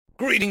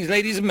Greetings,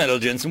 ladies and metal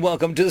gents, and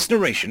welcome to this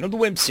narration of the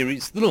web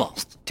series The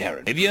Last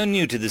Terran. If you're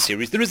new to the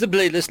series, there is a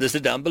playlist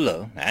listed down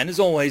below, and as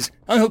always,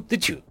 I hope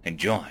that you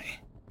enjoy.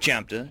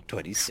 Chapter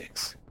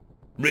 26.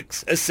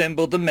 Rix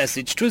assembled the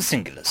message to a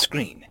singular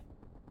screen.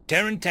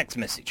 Terran text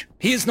message.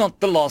 He is not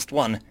the last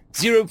one.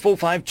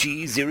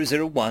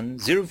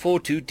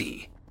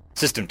 045G001042D.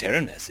 System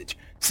Terran message.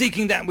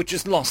 Seeking that which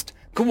is lost.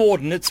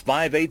 Coordinates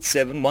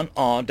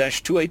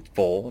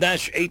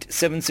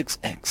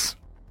 5871R-284-876X.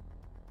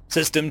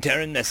 System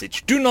Terran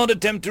message. Do not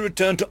attempt to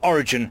return to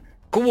origin.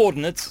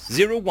 Coordinates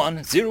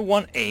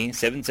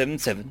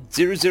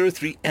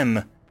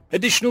 0101A777003M.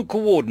 Additional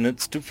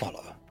coordinates to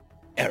follow.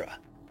 Error.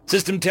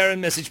 System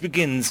Terran message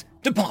begins.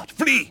 Depart,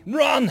 flee,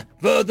 run!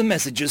 Further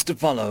messages to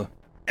follow.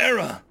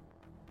 Error.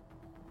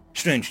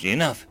 Strangely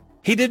enough,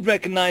 he did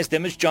recognize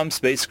them as jump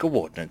space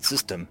coordinate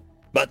system,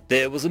 but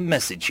there was a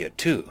message here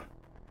too.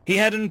 He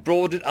hadn't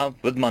brought it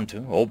up with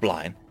Munter or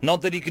Blind,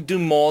 not that he could do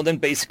more than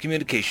basic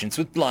communications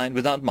with Blind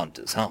without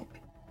Munter's help.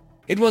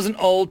 It was an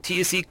old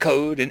TSE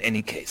code in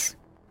any case.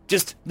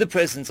 Just the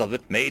presence of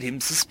it made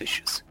him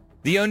suspicious.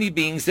 The only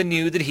beings that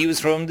knew that he was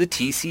from the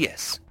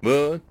TCS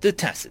were the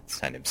Tassets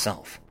and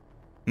himself.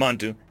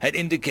 Munter had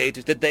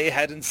indicated that they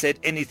hadn't said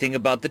anything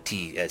about the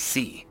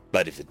TSC,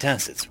 but if the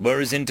Tassets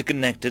were as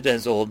interconnected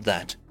as all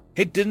that,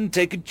 it didn't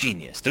take a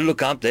genius to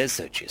look up their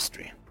search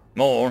history.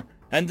 Or,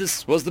 and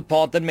this was the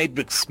part that made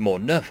Rix more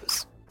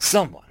nervous,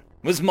 someone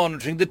was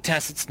monitoring the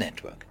Tassets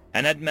network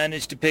and had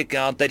managed to pick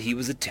out that he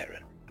was a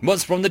Terran,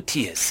 was from the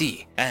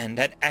TSC, and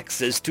had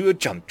access to a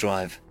jump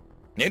drive.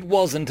 It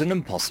wasn't an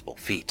impossible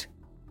feat.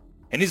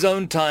 In his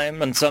own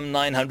time, and some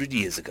 900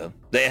 years ago,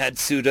 they had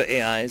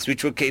pseudo-AIs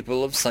which were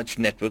capable of such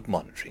network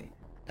monitoring.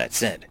 That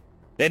said,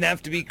 they'd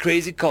have to be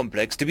crazy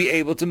complex to be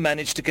able to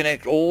manage to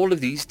connect all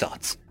of these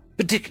dots,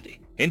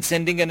 particularly in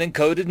sending an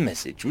encoded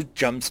message with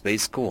jump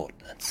space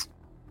coordinates.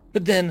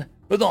 But then,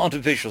 with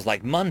artificials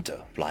like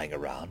Munter flying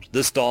around,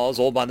 the stars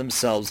all by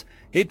themselves,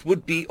 it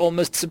would be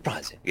almost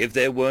surprising if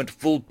there weren't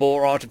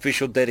full-bore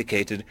artificial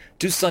dedicated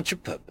to such a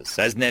purpose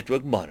as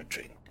network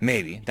monitoring.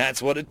 Maybe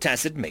that's what a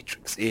tacit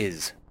matrix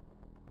is.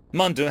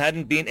 Munter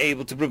hadn't been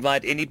able to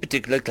provide any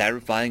particular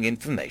clarifying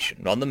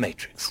information on the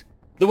matrix.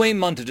 The way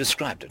Munter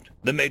described it,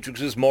 the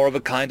matrix was more of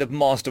a kind of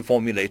master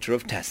formulator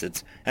of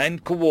tacits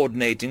and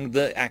coordinating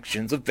the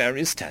actions of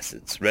various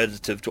tacits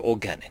relative to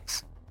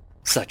organics.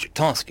 Such a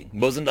tasking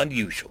wasn't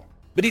unusual,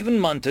 but even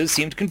Munter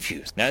seemed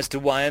confused as to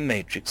why a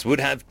matrix would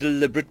have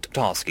deliberate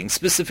tasking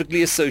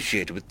specifically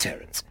associated with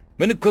Terrans,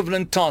 when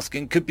equivalent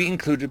tasking could be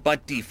included by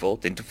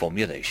default into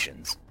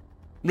formulations.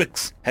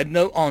 Rix had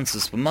no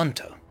answers for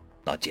Munter,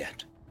 not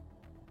yet.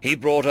 He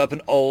brought up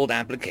an old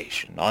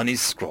application on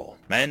his scroll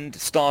and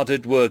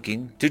started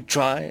working to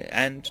try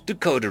and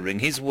decodering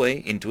his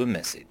way into a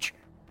message.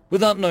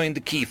 Without knowing the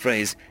key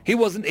phrase, he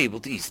wasn't able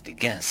to easily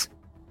guess.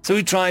 So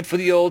he tried for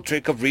the old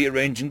trick of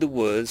rearranging the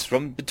words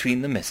from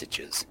between the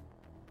messages.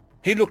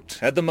 He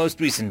looked at the most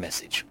recent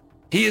message.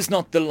 He is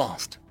not the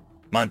last.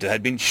 Munter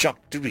had been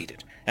shocked to read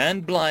it,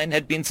 and Blind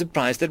had been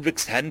surprised that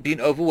Rix hadn't been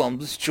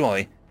overwhelmed with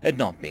joy at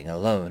not being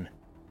alone.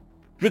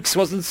 Rix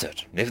wasn't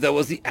certain if that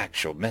was the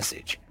actual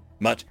message,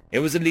 but it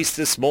was at least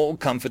a small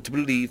comfort to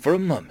believe for a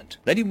moment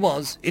that he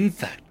was, in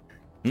fact,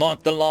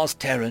 not the last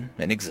Terran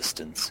in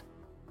existence.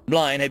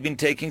 Blind had been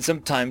taking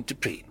some time to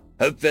preen,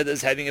 her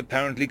feathers having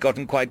apparently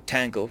gotten quite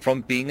tangled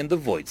from being in the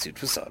void suit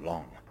for so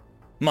long.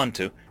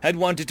 Munter had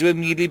wanted to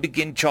immediately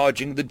begin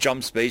charging the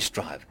jump space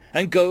drive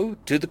and go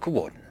to the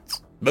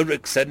coordinates, but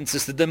Rix had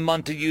insisted that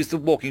Munter use the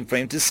walking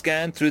frame to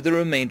scan through the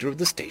remainder of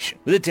the station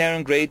with the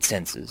Terran-grade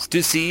sensors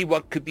to see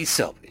what could be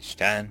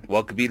salvaged and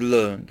what could be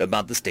learned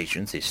about the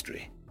station's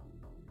history.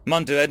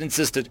 Munter had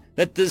insisted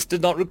that this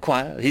did not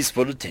require his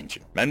full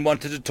attention and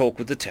wanted to talk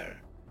with the Terran,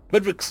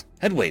 but Rix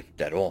had waved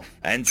that off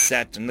and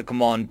sat in the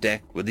command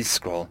deck with his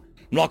scroll,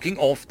 locking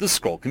off the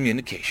scroll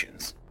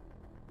communications.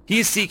 He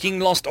is seeking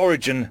lost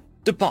origin.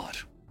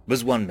 Depart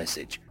was one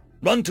message.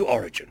 Run to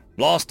origin.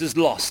 Lost is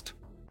lost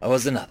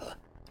was another.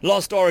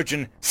 Lost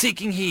origin.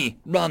 Seeking he.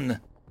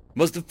 Run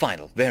was the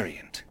final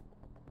variant.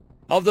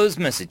 Of those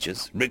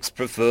messages, Rix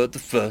preferred the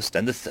first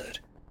and the third,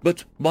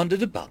 but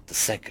wondered about the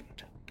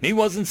second. He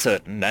wasn't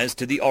certain as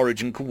to the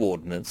origin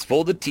coordinates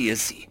for the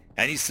TSC,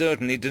 and he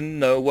certainly didn't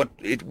know what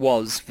it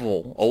was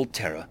for Old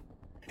Terra.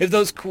 If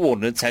those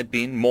coordinates had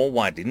been more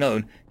widely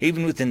known,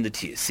 even within the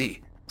TSC,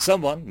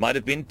 someone might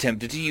have been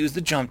tempted to use the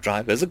jump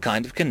drive as a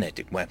kind of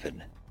kinetic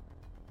weapon.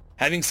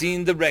 Having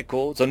seen the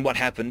records on what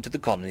happened to the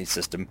colony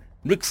system,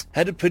 Rix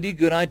had a pretty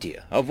good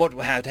idea of what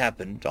had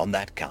happened on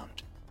that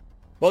count.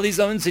 While his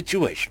own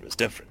situation was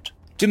different.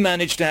 To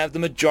manage to have the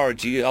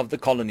majority of the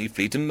colony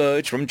fleet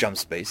emerge from jump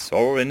space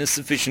or in a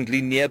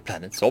sufficiently near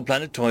planets or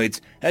planetoids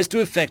as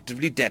to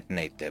effectively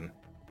detonate them,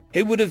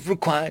 it would have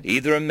required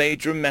either a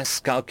major mass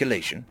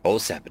calculation or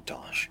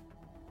sabotage.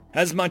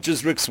 As much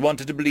as Rix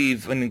wanted to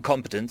believe in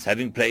incompetence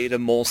having played a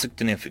more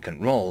significant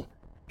role,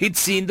 he'd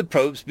seen the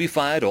probes be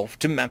fired off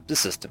to map the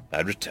system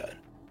and return.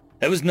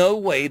 There was no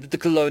way that the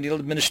Colonial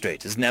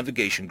Administrator's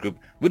navigation group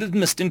would have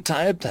missed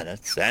entire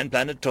planets and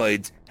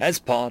planetoids as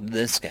part of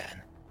their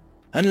scan.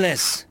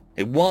 Unless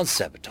it was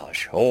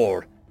sabotage,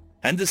 or,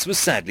 and this was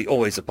sadly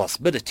always a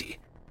possibility,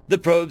 the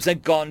probes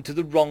had gone to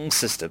the wrong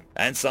system,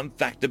 and some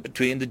factor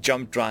between the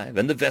jump drive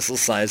and the vessel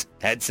size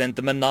had sent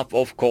them enough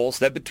off course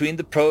that between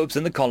the probes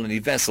and the colony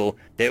vessel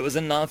there was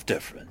enough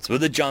difference for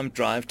the jump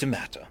drive to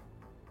matter.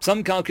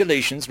 Some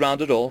calculations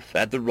rounded off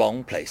at the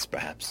wrong place,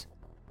 perhaps.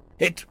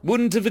 It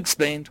wouldn't have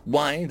explained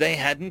why they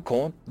hadn't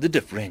caught the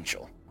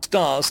differential,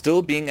 stars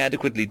still being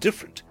adequately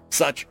different,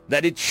 such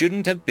that it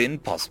shouldn't have been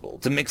possible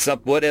to mix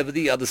up whatever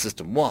the other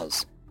system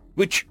was,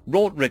 which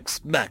brought Rix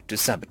back to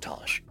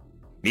sabotage.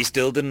 He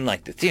still didn't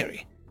like the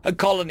theory. A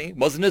colony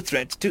wasn't a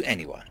threat to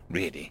anyone,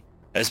 really,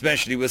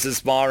 especially with as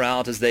far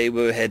out as they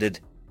were headed.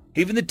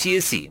 Even the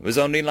TSC was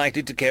only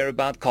likely to care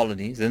about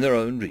colonies in their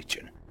own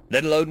region,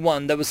 let alone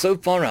one that was so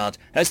far out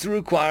as to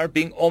require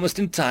being almost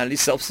entirely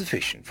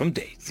self-sufficient from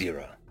day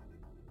zero.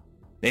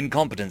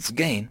 Incompetence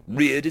again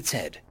reared its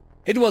head.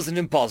 It wasn't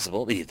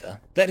impossible, either,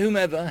 that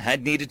whomever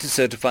had needed to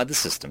certify the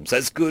systems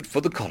as good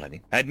for the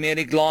colony had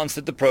merely glanced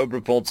at the probe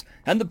reports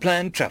and the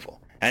planned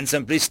travel and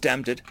simply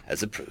stamped it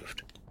as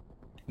approved.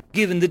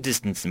 Given the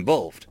distance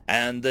involved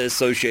and the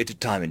associated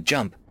time and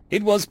jump,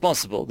 it was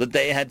possible that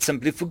they had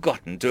simply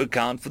forgotten to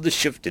account for the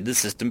shift in the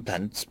system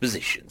planet's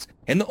positions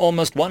in the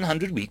almost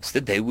 100 weeks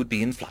that they would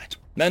be in flight,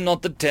 and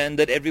not the 10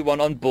 that everyone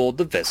on board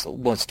the vessel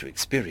was to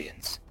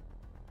experience.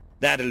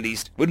 That at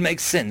least would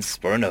make sense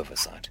for an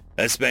oversight,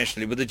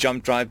 especially with the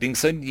jump drive being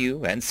so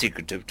new and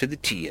secretive to the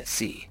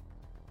TSC.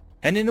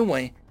 And in a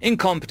way,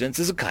 incompetence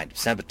is a kind of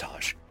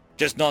sabotage,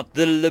 just not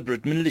the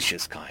deliberate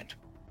malicious kind.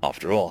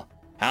 After all,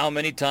 how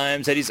many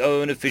times had his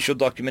own official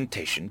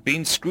documentation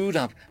been screwed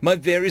up by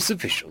various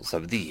officials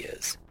over the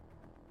years?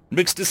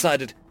 Rix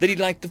decided that he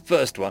liked the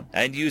first one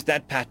and used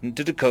that pattern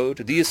to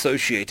decode the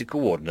associated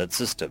coordinate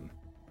system.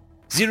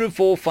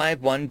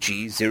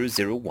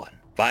 0451G001,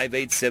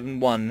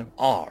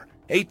 5871R,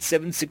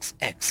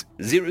 876X,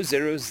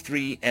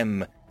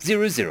 003M,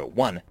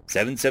 001,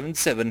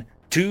 777,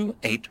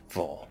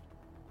 284.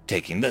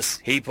 Taking this,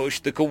 he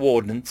pushed the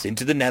coordinates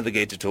into the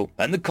navigator tool,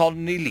 and the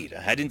colony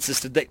leader had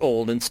insisted they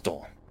all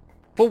install.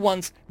 For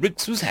once,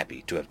 Rix was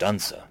happy to have done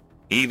so,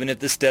 even if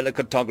the stellar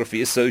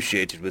cartography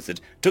associated with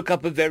it took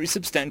up a very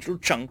substantial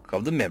chunk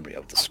of the memory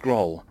of the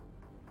scroll.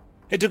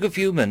 It took a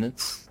few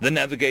minutes, the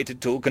navigator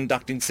tool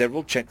conducting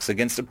several checks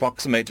against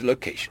approximated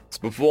locations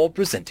before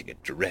presenting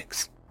it to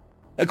Rix.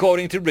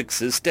 According to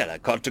Rix's stellar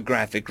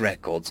cartographic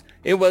records,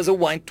 it was a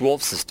white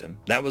dwarf system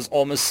that was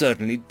almost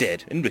certainly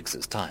dead in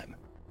Rix's time.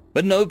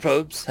 But no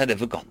probes had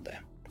ever gone there,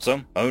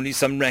 so only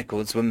some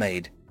records were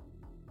made.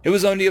 It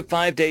was only a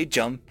 5-day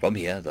jump from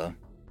here, though.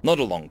 Not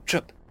a long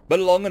trip, but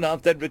long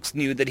enough that Rix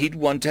knew that he'd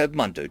want to have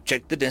Munto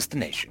check the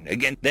destination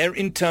against their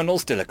internal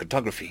stellar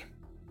cartography.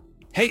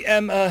 "Hey,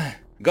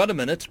 got a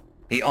minute?"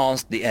 he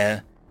asked the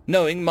air,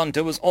 knowing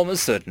Munto was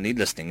almost certainly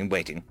listening and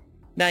waiting.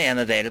 "I am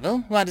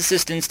available. What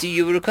assistance do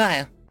you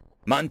require?"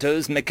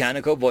 Munto's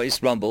mechanical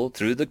voice rumbled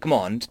through the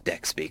command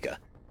deck speaker.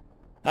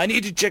 "I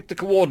need to check the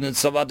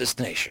coordinates of our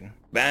destination,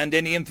 and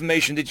any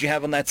information that you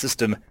have on that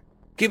system.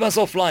 Keep us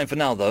offline for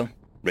now, though,"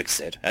 Rix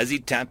said, as he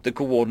tapped the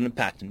coordinate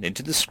pattern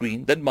into the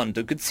screen that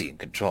Munto could see and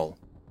control.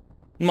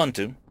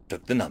 Munto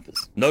took the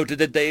numbers, noted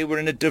that they were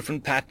in a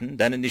different pattern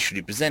than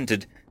initially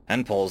presented,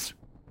 and paused.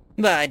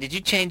 "Why did you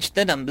change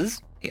the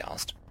numbers?" he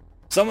asked.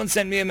 "Someone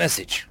sent me a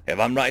message. If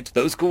I'm right,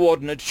 those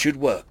coordinates should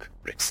work,"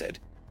 Rix said,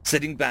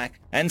 sitting back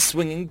and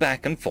swinging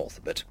back and forth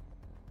a bit.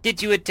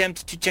 "Did you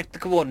attempt to check the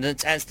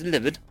coordinates as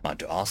delivered?"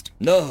 Munto asked.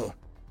 "No,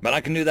 but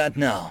I can do that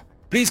now.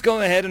 Please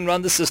go ahead and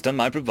run the system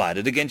I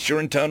provided against your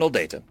internal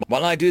data.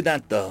 While I do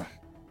that, though..."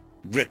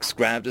 Rix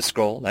grabbed a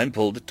scroll and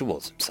pulled it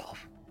towards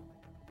himself.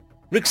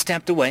 Rix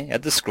tapped away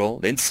at the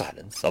scroll in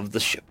silence of the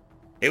ship.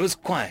 It was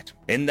quiet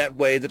in that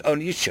way that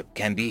only a ship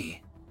can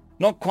be.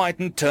 Not quiet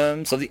in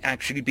terms of the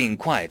actually being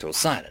quiet or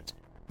silent,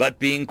 but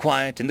being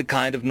quiet in the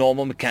kind of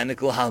normal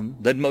mechanical hum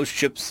that most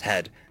ships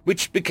had,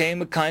 which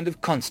became a kind of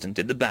constant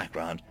in the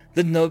background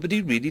that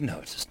nobody really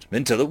noticed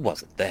until it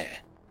wasn't there.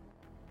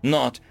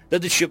 Not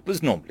that the ship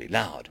was normally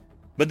loud,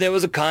 but there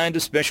was a kind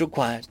of special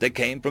quiet that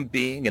came from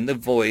being in the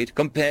void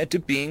compared to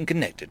being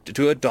connected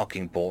to a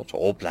docking port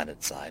or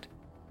planet side.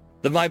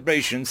 The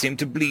vibration seemed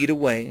to bleed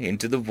away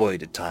into the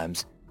void at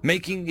times,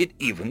 making it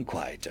even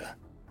quieter.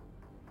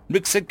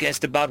 Rix had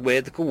guessed about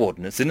where the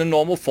coordinates in a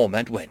normal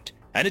format went,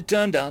 and it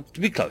turned out to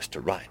be close to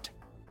right.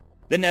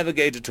 The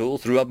navigator tool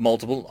threw up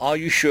multiple "Are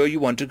you sure you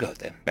want to go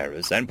there?"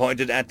 errors and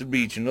pointed at the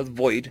region of the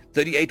void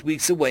 38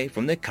 weeks away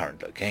from their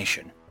current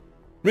location.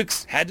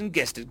 Rix hadn't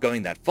guessed it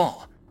going that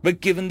far,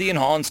 but given the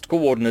enhanced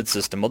coordinate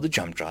system of the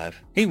jump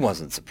drive, he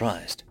wasn't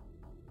surprised.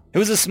 It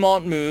was a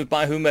smart move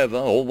by whomever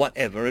or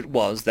whatever it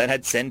was that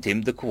had sent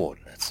him the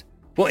coordinates.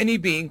 For any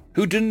being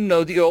who didn't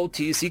know the old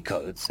TC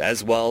codes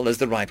as well as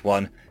the right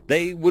one,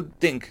 they would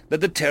think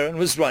that the Terran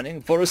was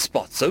running for a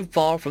spot so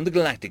far from the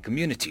galactic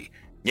community,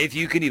 if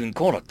you could even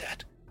call it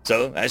that,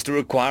 so as to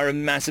require a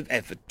massive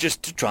effort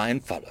just to try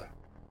and follow.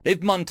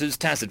 If Munto's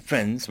tacit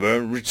friends were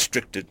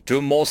restricted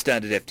to more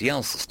standard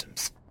FTL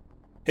systems.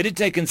 It had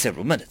taken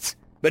several minutes,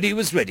 but he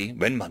was ready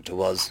when Munto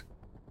was.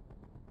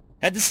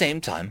 At the same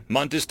time,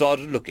 Montu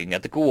started looking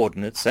at the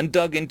coordinates and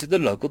dug into the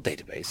local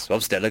database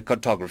of stellar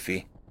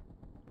cartography.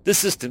 The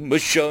system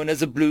was shown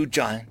as a blue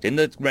giant in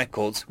the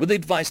records with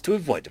advice to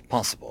avoid if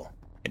possible.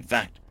 In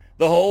fact,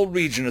 the whole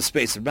region of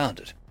space around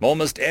it,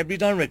 almost every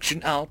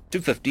direction out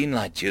to 15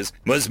 light-years,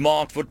 was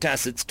marked for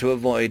Tassets to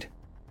avoid.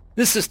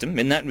 The system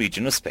in that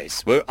region of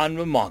space were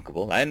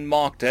unremarkable and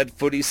marked as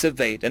fully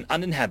surveyed and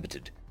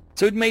uninhabited,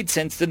 so it made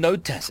sense that no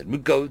Tasset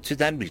would go to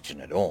that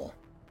region at all.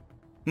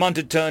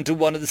 Montu turned to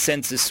one of the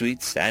sensor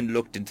suites and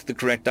looked into the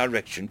correct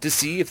direction to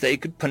see if they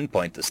could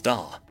pinpoint the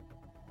star.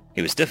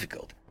 It was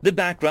difficult, the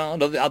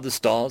background of the other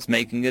stars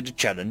making it a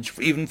challenge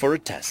even for a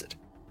Tasset,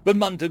 but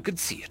Montu could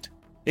see it.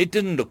 It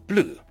didn't look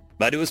blue,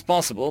 but it was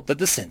possible that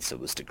the sensor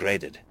was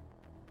degraded.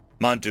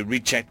 Montu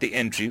rechecked the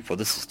entry for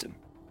the system.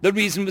 The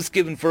reason was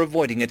given for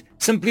avoiding it,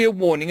 simply a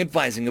warning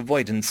advising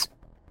avoidance.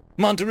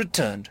 Montu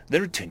returned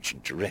their attention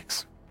to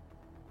Rex.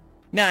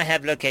 Now I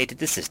have located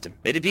the system.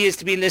 It appears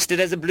to be listed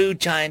as a blue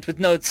giant with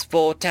notes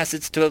for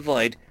Tassets to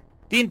avoid.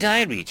 The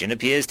entire region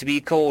appears to be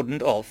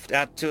cordoned off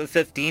out to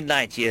 15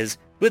 light-years,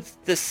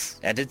 with this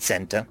at its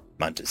center,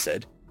 Montu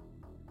said.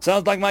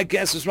 Sounds like my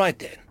guess was right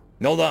then,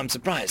 although I'm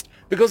surprised,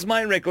 because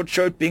my record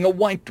showed being a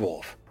white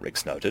dwarf,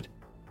 Rex noted.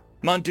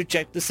 Montu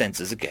checked the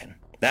sensors again.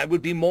 That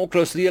would be more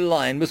closely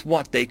aligned with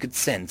what they could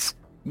sense,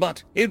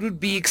 but it would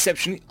be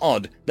exceptionally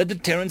odd that the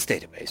Terran's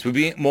database would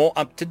be more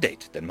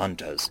up-to-date than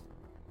Montu's.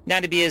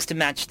 That appears to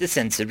match the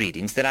sensor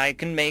readings that I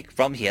can make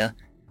from here,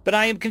 but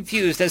I am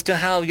confused as to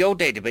how your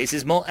database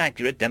is more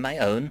accurate than my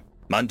own,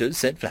 Montu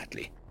said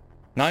flatly.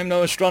 I'm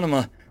no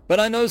astronomer, but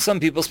I know some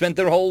people spent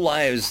their whole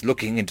lives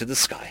looking into the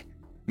sky.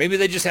 Maybe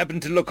they just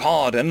happened to look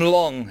hard and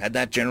long at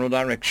that general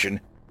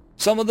direction.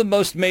 Some of the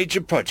most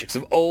major projects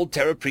of old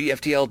Terra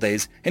pre-FTL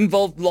days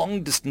involved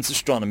long-distance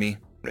astronomy,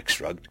 Rick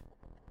shrugged.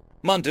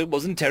 Montu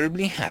wasn't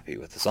terribly happy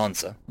with this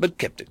answer, but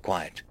kept it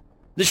quiet.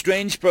 The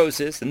strange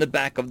process in the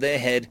back of their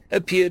head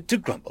appeared to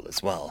grumble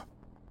as well.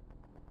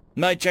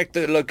 I checked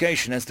the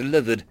location as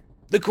delivered.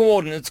 The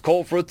coordinates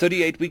call for a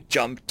 38-week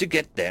jump to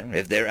get there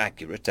if they're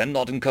accurate and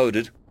not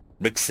encoded,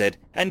 Rick said,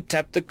 and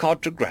tapped the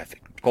cartographic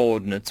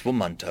coordinates for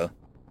Montu.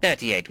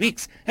 38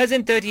 weeks, as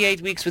in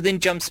 38 weeks within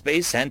jump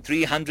space and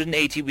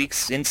 380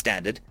 weeks in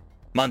standard.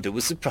 Montu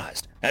was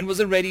surprised and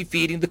was already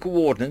feeding the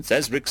coordinates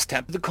as Rick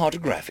tapped the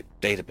cartographic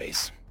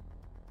database.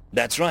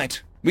 That's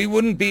right. We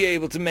wouldn't be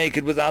able to make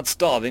it without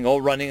starving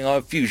or running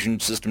our fusion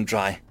system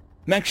dry.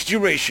 Max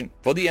duration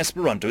for the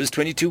Esperanto is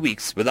 22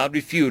 weeks without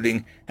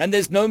refueling, and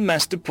there's no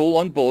master pull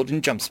on board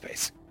in jump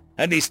space.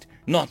 At least,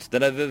 not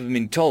that I've ever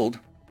been told.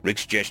 Rick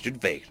gestured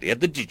vaguely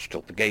at the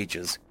digital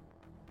gauges.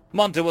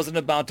 Montu wasn't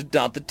about to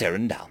doubt the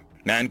Terran now,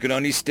 and could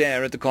only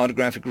stare at the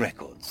cartographic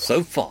records,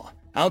 so far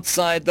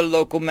outside the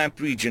local map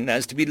region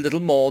as to be little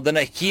more than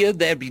a "Here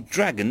There Be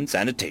Dragons"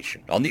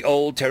 annotation on the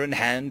old Terran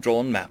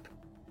hand-drawn map.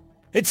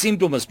 It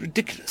seemed almost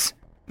ridiculous,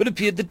 but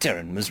appeared the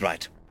Terran was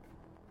right.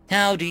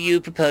 How do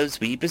you propose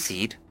we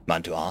proceed?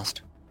 Montu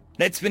asked.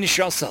 Let's finish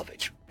our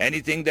salvage.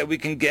 Anything that we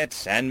can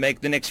get and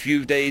make the next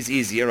few days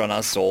easier on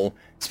us all.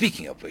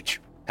 Speaking of which,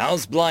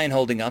 how's Blind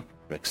holding up?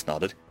 Rex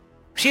nodded.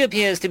 She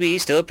appears to be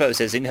still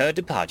processing her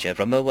departure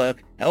from her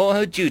work, or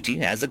her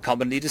duty as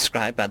commonly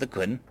described by the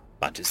Quinn,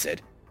 Montu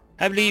said.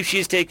 I believe she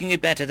is taking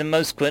it better than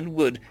most Quinn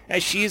would,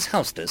 as she is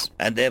hostess,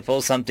 and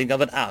therefore something of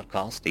an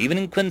outcast, even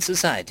in Quinn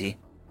society.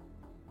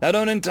 I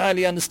don't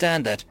entirely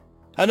understand that.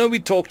 I know we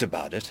talked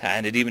about it,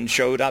 and it even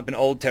showed up in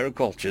old Terra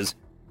cultures,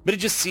 but it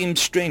just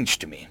seems strange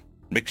to me.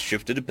 Rick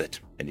shifted a bit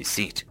in his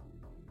seat.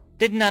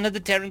 Did none of the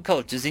Terran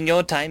cultures in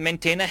your time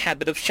maintain a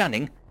habit of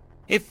shunning?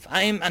 If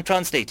I am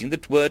translating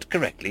the word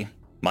correctly,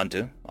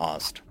 Montu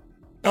asked.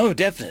 Oh,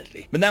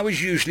 definitely, but that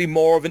was usually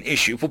more of an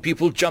issue for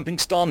people jumping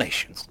star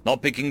nations,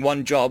 not picking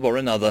one job or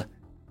another.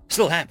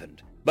 Still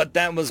happened, but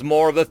that was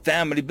more of a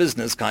family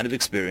business kind of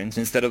experience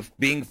instead of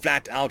being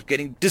flat out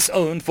getting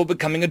disowned for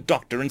becoming a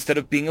doctor instead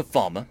of being a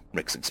farmer,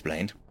 Rex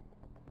explained.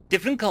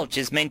 Different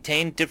cultures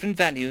maintain different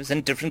values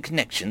and different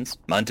connections,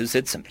 Montu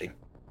said simply.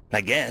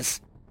 I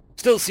guess.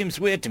 Still seems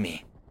weird to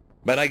me,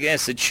 but I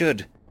guess it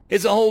should.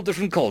 It's a whole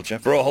different culture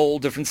for a whole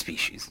different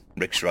species,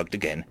 Rick shrugged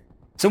again.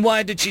 So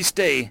why did she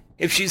stay,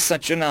 if she's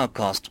such an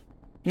outcast?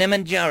 The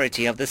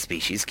majority of the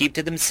species keep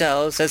to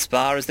themselves as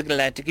far as the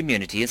galactic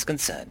community is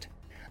concerned.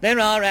 There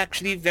are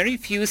actually very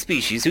few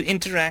species who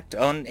interact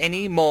on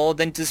any more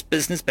than just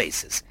business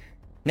basis.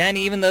 And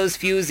even those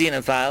few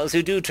xenophiles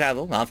who do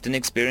travel often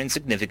experience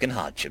significant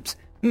hardships,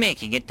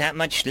 making it that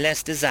much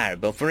less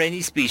desirable for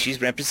any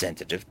species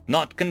representative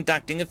not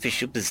conducting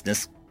official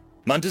business.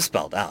 Montu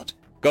spelled out,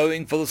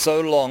 going for so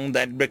long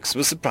that Rix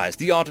was surprised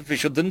the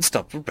artificial didn't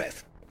stop for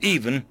breath,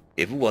 even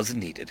if it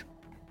wasn't needed.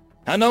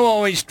 I know I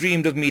always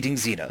dreamed of meeting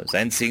Xenos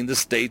and seeing the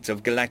state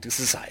of galactic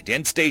society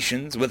and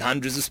stations with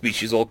hundreds of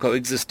species all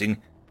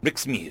coexisting.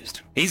 Rix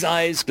mused. His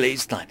eyes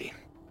glazed slightly.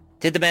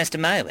 To the best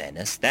of my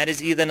awareness, that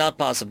is either not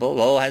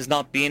possible or has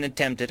not been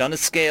attempted on a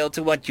scale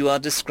to what you are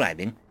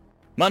describing.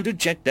 Montu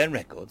checked their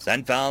records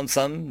and found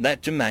some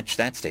that to match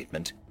that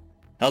statement.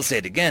 I'll say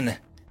it again.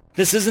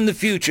 This isn't the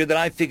future that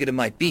I figured it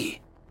might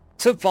be.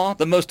 So far,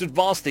 the most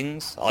advanced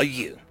things are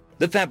you,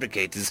 the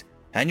fabricators,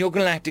 and your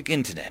galactic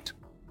internet.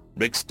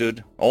 Rick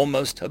stood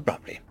almost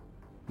abruptly.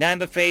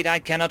 I'm afraid I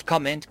cannot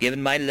comment,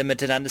 given my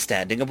limited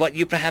understanding of what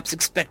you perhaps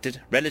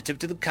expected relative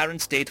to the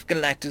current state of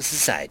galactic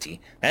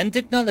society and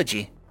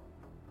technology.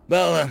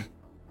 Well,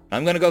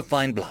 I'm going to go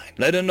find Blind.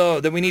 Let her know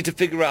that we need to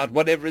figure out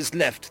whatever is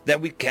left that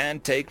we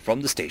can take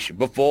from the station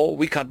before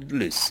we cut it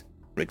loose.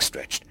 Rick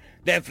stretched.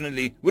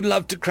 Definitely would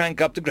love to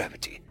crank up the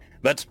gravity,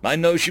 but I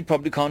know she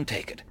probably can't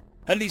take it.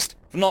 At least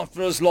not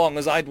for as long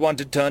as I'd want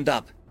it turned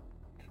up.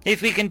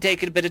 If we can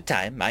take it a bit of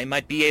time, I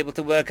might be able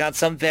to work out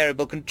some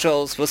variable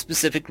controls for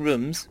specific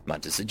rooms,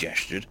 Munter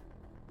suggested.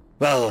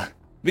 Well,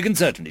 we can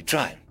certainly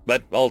try,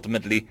 but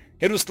ultimately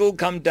it will still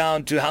come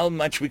down to how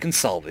much we can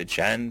salvage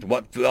and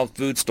what our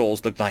food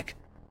stores look like.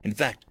 In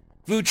fact,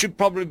 food should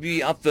probably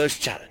be our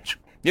first challenge.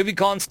 If we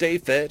can't stay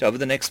fed over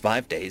the next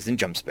 5 days in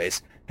jump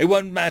space, it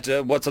won't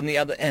matter what's on the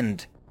other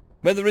end.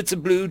 Whether it's a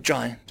blue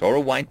giant or a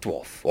white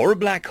dwarf or a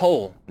black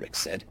hole, Rick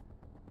said.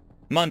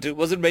 Munter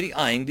was already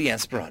eyeing the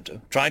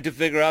Esperanto, trying to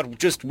figure out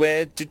just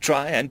where to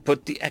try and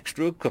put the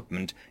extra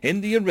equipment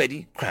in the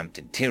already cramped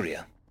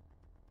interior.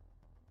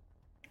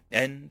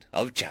 End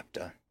of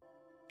chapter.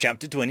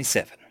 Chapter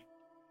 27.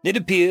 It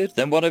appeared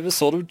that whatever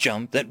sort of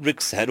jump that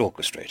Rix had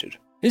orchestrated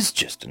is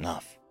just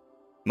enough.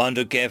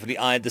 Munter carefully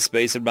eyed the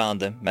space around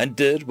them and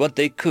did what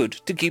they could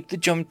to keep the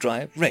jump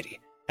drive ready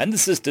and the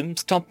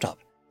systems topped up,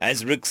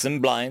 as Rix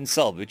and Blind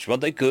salvaged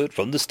what they could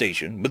from the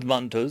station with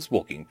Munter's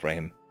walking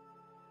frame.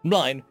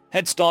 Blind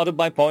had started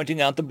by pointing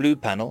out the blue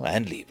panel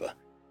and lever.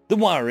 The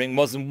wiring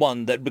wasn't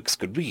one that Rix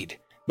could read,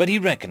 but he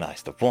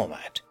recognized the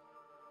format.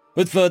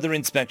 With further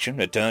inspection,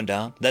 it turned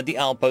out that the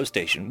outpost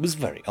station was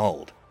very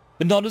old,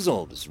 but not as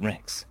old as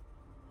Rix.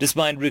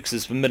 Despite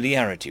Rix's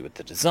familiarity with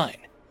the design,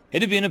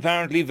 it had been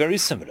apparently very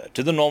similar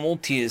to the normal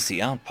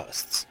TSC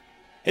outposts.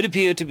 It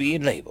appeared to be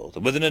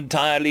labeled with an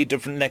entirely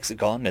different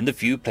lexicon in the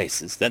few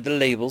places that the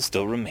label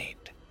still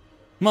remained.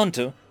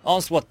 Munter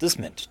asked what this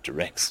meant to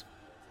Rix.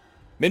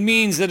 It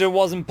means that it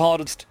wasn't part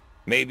of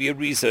maybe a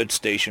research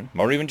station,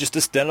 or even just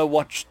a stellar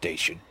watch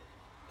station.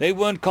 They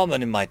weren't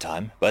common in my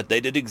time, but they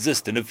did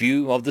exist in a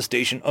few of the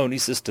station-only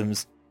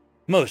systems,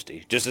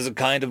 mostly just as a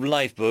kind of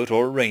lifeboat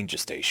or a ranger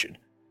station,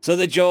 so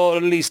that you're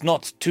at least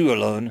not too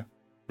alone,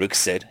 Rick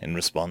said in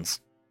response.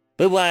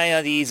 But why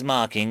are these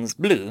markings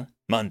blue?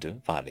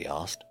 Munter finally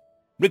asked.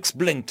 Rix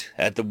blinked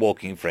at the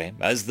walking frame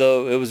as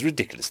though it was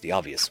ridiculously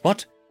obvious.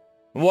 What?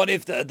 What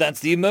if that's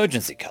the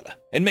emergency color?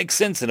 It makes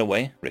sense in a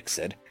way, Rick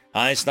said,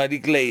 eyes slightly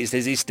glazed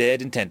as he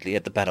stared intently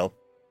at the panel.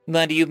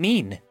 What do you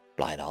mean?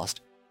 Blind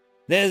asked.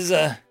 There's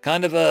a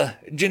kind of a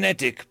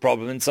genetic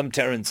problem some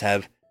Terrans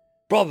have.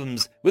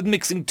 Problems with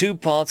mixing two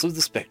parts of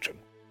the spectrum.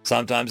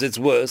 Sometimes it's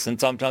worse and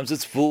sometimes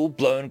it's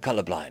full-blown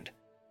colorblind.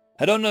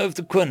 I don't know if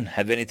the Quinn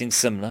have anything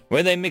similar,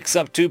 where they mix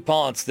up two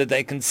parts that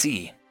they can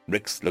see.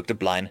 Rix looked at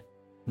Blind.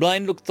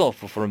 Blind looked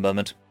thoughtful for a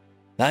moment.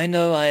 I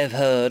know I have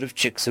heard of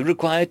chicks who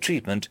require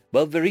treatment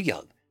while very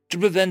young to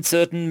prevent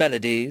certain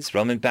maladies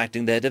from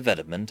impacting their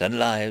development and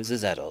lives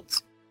as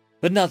adults.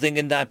 But nothing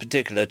in that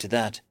particular to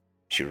that,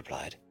 she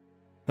replied.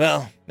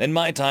 Well, in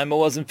my time it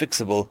wasn't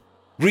fixable.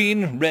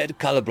 Green-red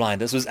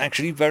colorblindness was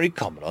actually very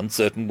common on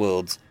certain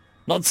worlds,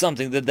 not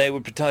something that they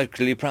were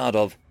particularly proud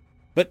of.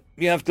 But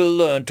you have to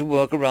learn to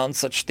work around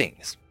such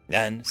things.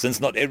 And since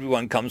not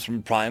everyone comes from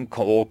a prime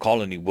or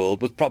colony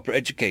world with proper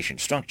education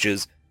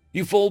structures,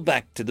 you fall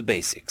back to the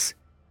basics.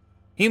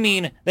 You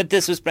mean that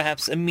this was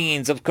perhaps a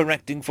means of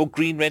correcting for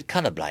green-red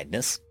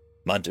colorblindness?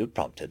 Munter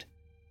prompted.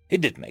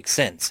 It did make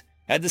sense.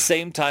 At the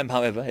same time,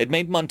 however, it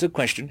made Munter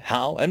question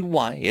how and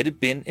why it had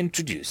been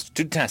introduced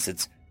to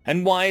Tassets,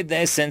 and why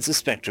their sense of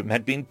spectrum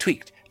had been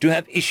tweaked to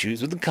have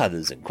issues with the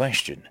colors in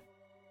question.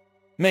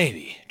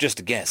 Maybe, just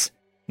a guess.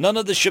 None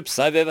of the ships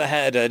I've ever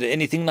had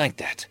anything like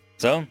that,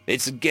 so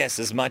it's a guess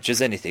as much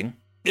as anything.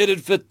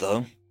 It'd fit,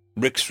 though.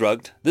 Rick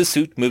shrugged, the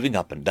suit moving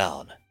up and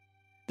down.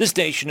 The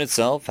station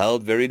itself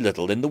held very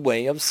little in the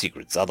way of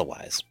secrets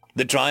otherwise.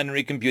 The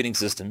trinary computing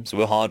systems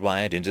were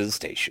hardwired into the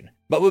station,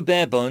 but with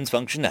bare-bones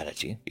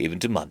functionality, even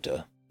to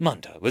Munter.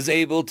 Munter was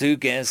able to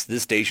guess the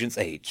station's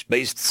age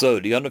based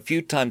solely on a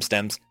few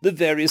timestamps the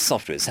various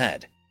softwares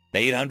had.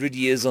 800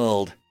 years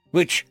old,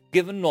 which,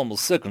 given normal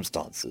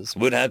circumstances,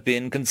 would have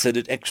been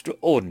considered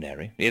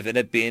extraordinary if it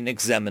had been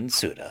examined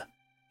sooner,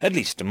 at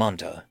least to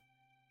Munter.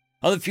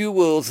 On the few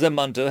worlds that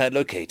Munter had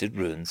located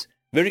ruins,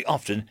 very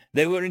often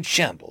they were in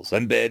shambles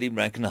and barely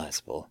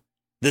recognizable.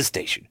 The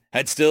station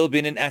had still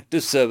been in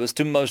active service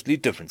to mostly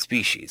different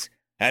species,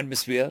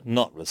 atmosphere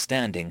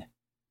notwithstanding.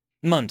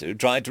 Munter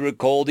tried to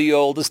recall the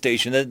oldest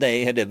station that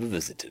they had ever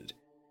visited.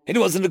 It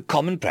wasn't a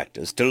common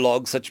practice to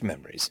log such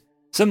memories,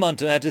 so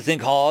Munter had to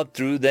think hard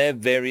through their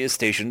various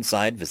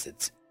station-side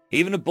visits,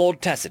 even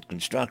aboard Tacet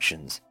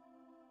constructions.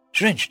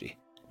 Strangely,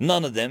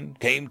 none of them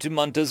came to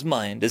Munter's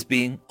mind as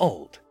being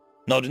old,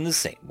 not in the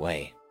same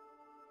way.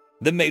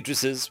 The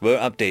matrices were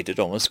updated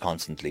almost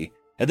constantly,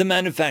 and the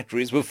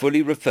manufactories were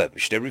fully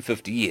refurbished every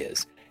 50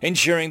 years,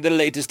 ensuring the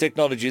latest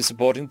technologies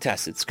supporting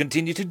Tacets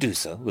continue to do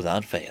so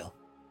without fail.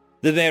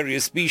 The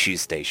various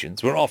species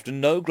stations were often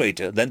no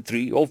greater than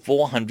 300 or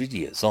 400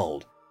 years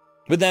old.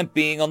 with that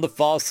being on the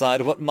far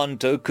side of what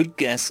Munto could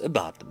guess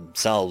about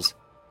themselves.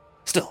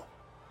 Still,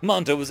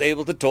 Munto was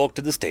able to talk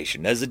to the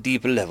station as a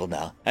deeper level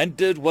now, and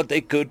did what they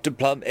could to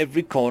plumb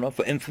every corner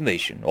for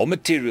information or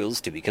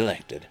materials to be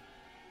collected.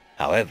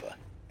 However,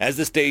 as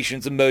the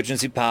station's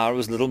emergency power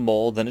was little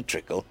more than a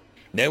trickle,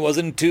 there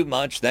wasn't too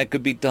much that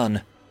could be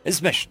done,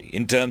 especially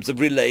in terms of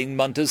relaying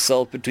Munto's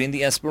self between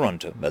the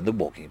Esperanto and the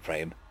walking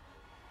frame.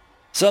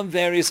 Some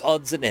various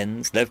odds and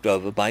ends left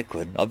over by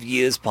Quinn of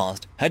years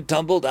past had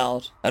tumbled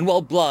out, and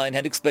while Blind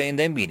had explained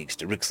their meanings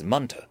to Rix and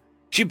Munto,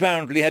 she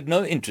apparently had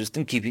no interest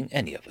in keeping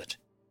any of it.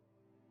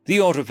 The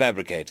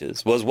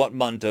auto-fabricators was what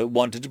Munto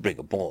wanted to bring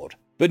aboard,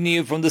 but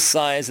knew from the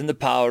size and the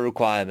power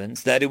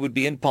requirements that it would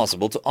be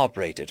impossible to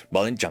operate it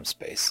while in jump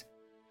space.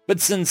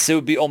 But since it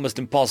would be almost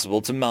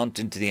impossible to mount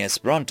into the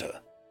Esperanto,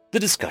 the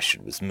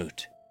discussion was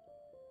moot.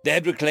 They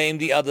had reclaimed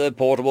the other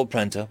portable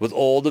printer with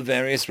all the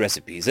various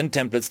recipes and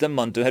templates that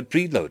Munto had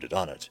preloaded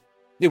on it.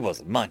 It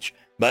wasn't much,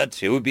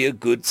 but it would be a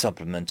good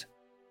supplement.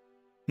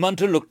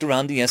 Munto looked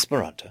around the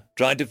Esperanto,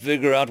 trying to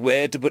figure out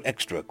where to put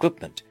extra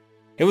equipment.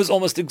 It was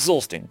almost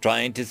exhausting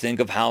trying to think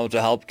of how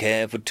to help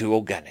care for two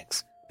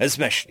organics,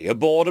 especially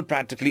aboard a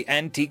practically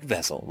antique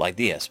vessel like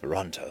the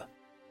Esperanto.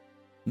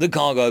 The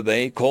cargo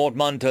bay caught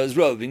Munto's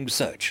roving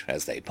search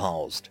as they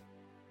paused.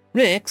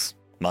 "Rix?"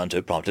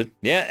 Munto prompted.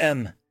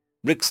 "Yeah,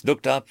 Rix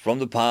looked up from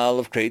the pile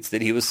of crates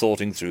that he was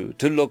sorting through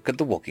to look at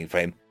the walking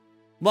frame.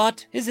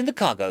 "What is in the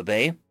cargo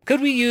bay? Could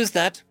we use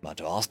that?"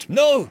 Munto asked.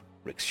 "No!"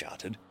 Rix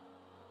shouted.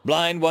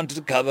 Blind wanted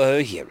to cover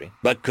her hearing,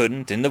 but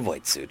couldn't in the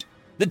void suit,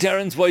 the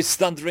Terran's voice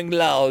thundering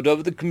loud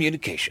over the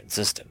communication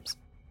systems.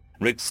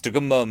 Rix took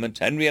a moment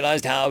and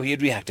realized how he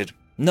had reacted.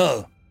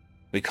 "No,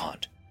 we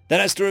can't.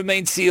 That has to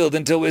remain sealed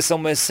until we're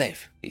somewhere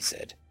safe," he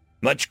said,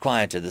 much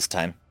quieter this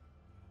time.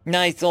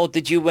 "I thought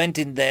that you went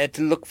in there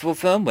to look for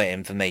firmware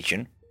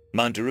information,"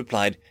 Munto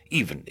replied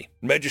evenly,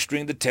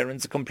 registering the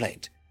Terran's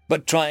complaint,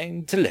 but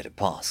trying to let it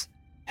pass,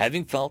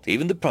 having felt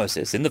even the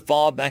process in the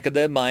far back of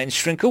their minds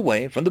shrink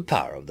away from the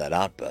power of that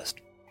outburst.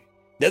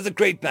 "There's a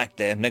crate back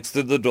there next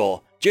to the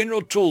door,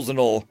 general tools and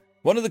all.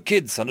 One of the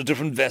kids on a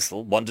different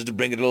vessel wanted to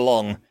bring it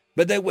along,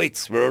 but their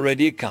weights were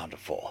already accounted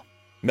for.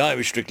 I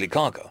was strictly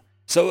cargo,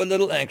 so a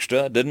little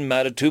extra didn't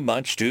matter too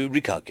much to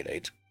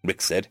recalculate,"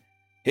 Rick said.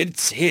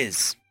 "It's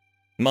his."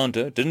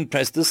 Munto didn't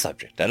press the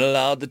subject and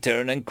allowed the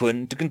Terran and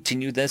Quinn to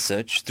continue their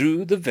search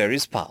through the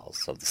various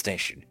piles of the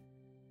station.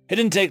 It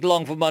didn't take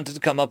long for Munto to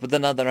come up with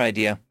another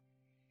idea.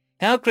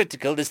 "How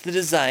critical is the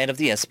design of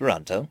the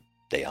Esperanto?"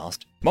 they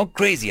asked. "What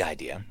crazy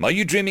idea are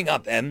you dreaming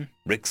up, Em?"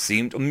 Rick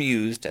seemed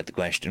amused at the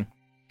question.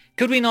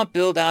 "Could we not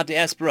build out the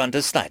Esperanto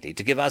slightly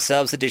to give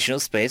ourselves additional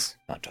space?"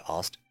 Munto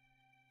asked.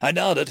 "I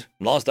doubt it.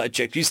 Last I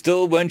checked, you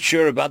still weren't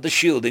sure about the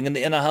shielding in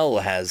the inner hull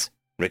has,"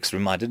 Rix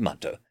reminded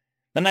Munto.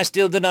 "And I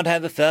still do not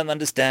have a firm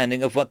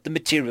understanding of what the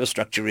material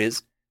structure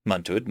is,"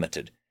 Munto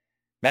admitted.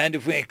 "And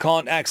if we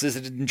can't access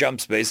it in jump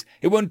space,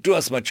 it won't do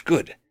us much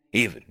good.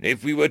 Even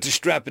if we were to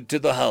strap it to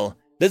the hull,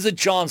 there's a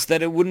chance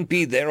that it wouldn't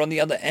be there on the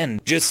other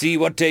end. Just see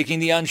what taking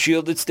the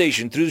unshielded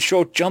station through the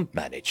short jump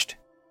managed."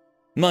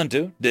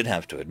 Munto did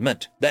have to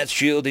admit that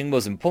shielding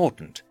was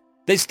important.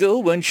 They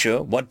still weren't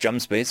sure what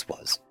jump space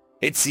was.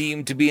 It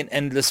seemed to be an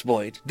endless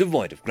void,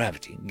 devoid of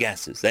gravity,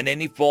 gases, and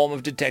any form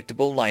of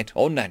detectable light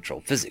or natural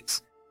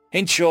physics.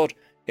 In short,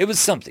 it was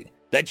something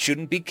that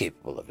shouldn't be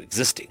capable of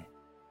existing,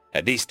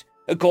 at least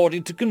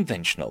according to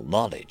conventional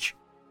knowledge.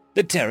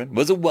 The Terran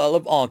was a well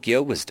of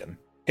archaeo wisdom.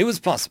 It was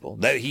possible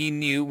that he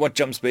knew what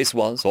jump space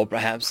was, or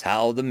perhaps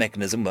how the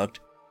mechanism worked.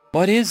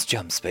 "What is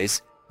jump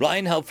space?"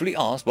 Ryan helpfully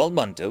asked while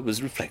Munto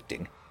was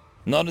reflecting.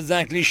 "Not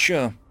exactly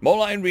sure.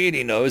 All I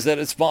really know is that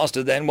it's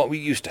faster than what we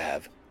used to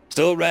have.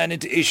 Still ran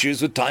into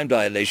issues with time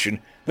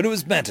dilation, but it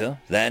was better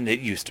than it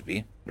used to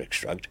be," Rick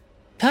shrugged.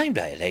 "Time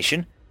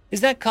dilation? Is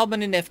that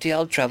common in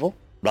FTL travel?"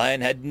 Ryan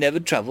had never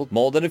traveled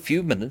more than a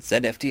few minutes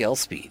at FTL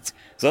speeds,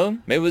 so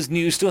it was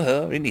news to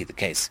her in either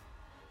case.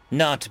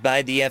 "Not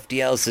by the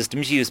FTL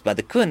systems used by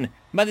the Kun,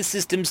 by the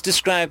systems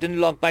described and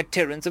logged by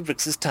Terrans of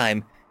Rix's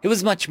time. It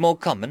was much more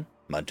common,"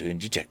 Munto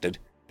interjected.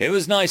 "It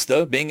was nice,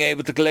 though, being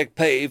able to collect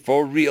pay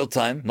for real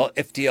time, not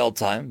FTL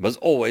time, was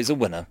always a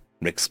winner,"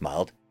 Rick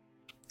smiled.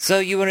 "So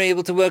you were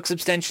able to work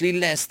substantially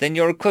less than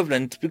your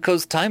equivalent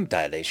because time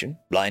dilation?"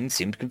 Blind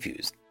seemed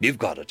confused. "You've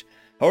got it.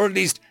 Or at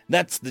least,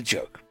 that's the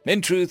joke.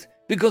 In truth,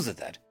 because of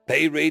that,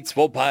 pay rates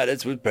for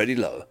pilots were pretty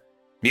low.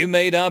 You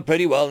made out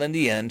pretty well in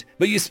the end,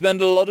 but you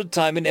spent a lot of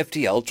time in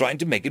FTL trying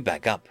to make it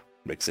back up,"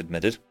 Rix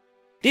admitted.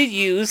 "Did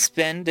you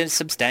spend a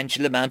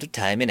substantial amount of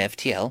time in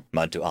FTL?"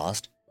 Munto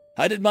asked.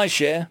 "I did my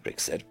share,"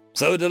 Rix said.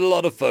 "So did a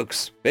lot of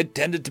folks. It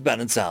tended to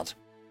balance out."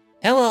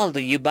 "How old are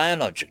you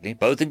biologically,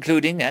 both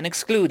including and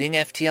excluding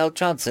FTL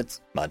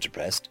transits?" Munto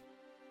pressed.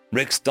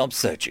 Rick stopped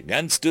searching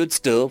and stood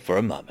still for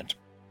a moment.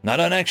 "I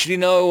don't actually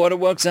know what it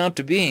works out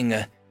to being.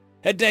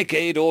 A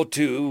decade or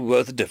two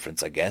worth of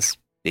difference, I guess,"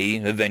 he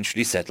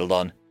eventually settled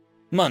on.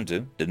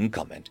 Munto didn't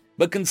comment,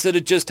 but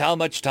considered just how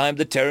much time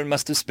the Terran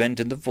must have spent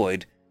in the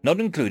void, not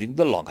including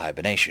the long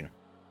hibernation.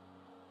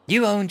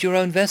 "You owned your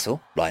own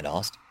vessel?" Ryan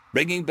asked.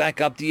 bringing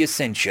back up the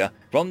Essentia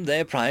from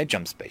their prior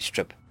jump space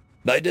trip.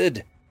 I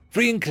did.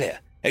 Free and clear,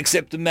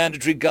 except the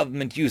mandatory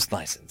government use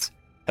license.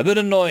 A bit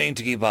annoying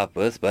to keep up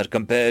with, but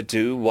compared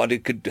to what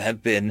it could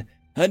have been,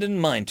 I didn't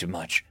mind too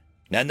much.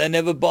 And they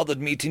never bothered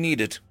me to need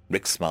it.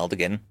 Rick smiled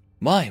again.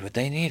 Why would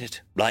they need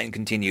it? Blind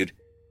continued.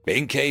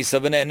 In case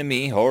of an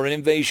enemy or an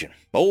invasion,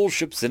 all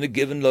ships in a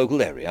given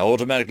local area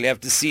automatically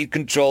have to cede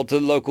control to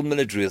the local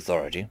military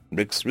authority,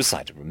 Rick's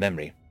recited from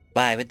memory.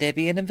 Why would there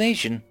be an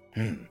invasion?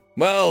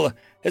 Well,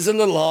 it's a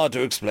little hard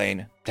to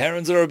explain.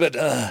 Terrans are a bit,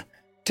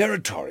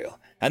 territorial,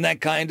 and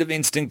that kind of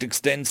instinct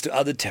extends to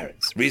other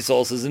Terrans,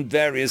 resources, and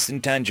various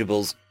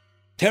intangibles.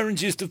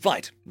 Terrans used to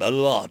fight, a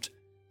lot.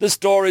 The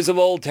stories of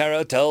old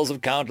Terra tells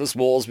of countless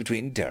wars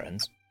between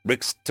Terrans.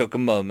 Rix took a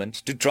moment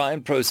to try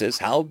and process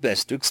how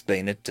best to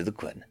explain it to the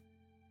Queen.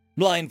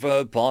 Blind, for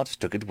her part,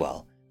 took it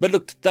well, but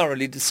looked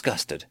thoroughly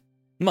disgusted.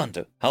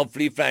 Munter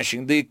helpfully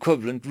flashing the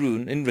equivalent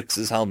rune in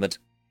Rix's helmet.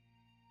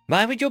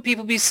 Why would your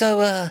people be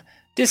so,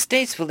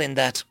 distasteful in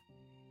that?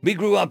 We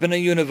grew up in a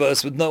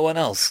universe with no one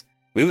else.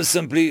 We were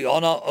simply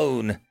on our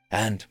own,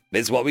 and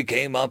it's what we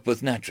came up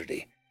with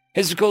naturally.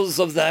 It's because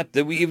of that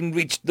we even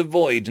reached the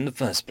void in the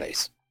first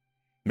place.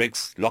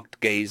 Rix locked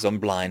gaze on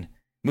Blind,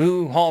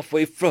 who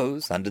halfway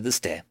froze under the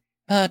stare.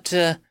 But,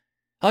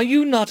 are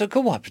you not a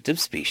cooperative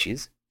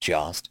species? She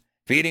asked,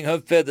 feeling her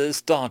feathers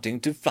starting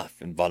to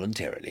fluff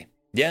involuntarily.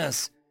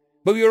 Yes,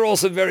 but we are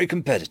also very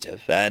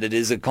competitive, and it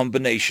is a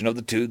combination of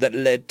the two that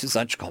led to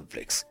such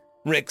conflicts.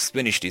 Rix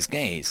finished his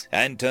gaze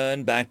and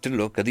turned back to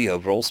look at the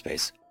overall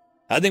space.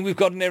 I think we've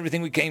gotten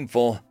everything we came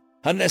for,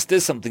 unless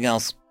there's something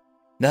else.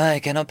 I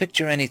cannot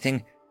picture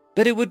anything,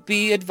 but it would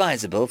be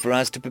advisable for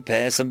us to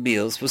prepare some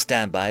meals for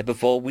standby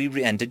before we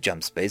re-enter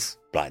jump space,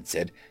 Blind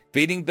said,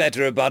 feeling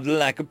better about the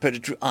lack of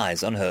predatory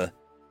eyes on her.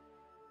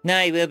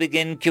 I will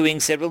begin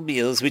queuing several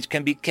meals which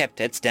can be kept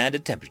at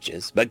standard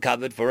temperatures, but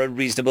covered for a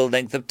reasonable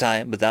length of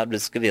time without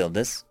risk of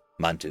illness,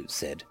 Mantu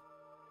said.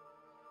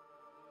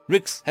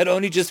 Rix had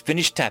only just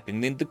finished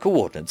tapping in the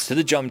coordinates to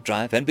the jump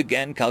drive and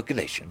began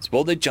calculations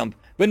for their jump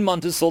when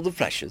Mantu saw the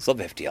flashes of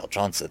FTL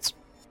transits.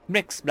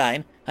 Rix,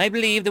 Blind, I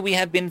believe that we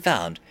have been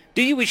found.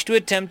 Do you wish to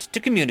attempt to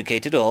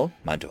communicate at all?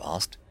 Mantu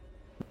asked.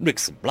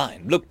 Rix and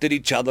Blind looked at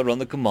each other on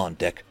the command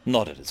deck,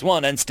 nodded as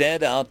one, and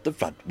stared out the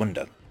front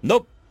window.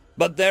 Nope,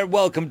 but they're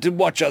welcome to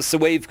watch us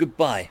wave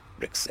goodbye,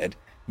 Rix said,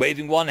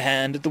 waving one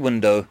hand at the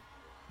window.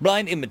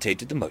 Blind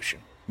imitated the motion,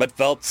 but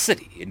felt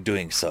silly in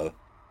doing so.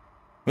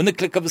 When the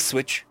click of a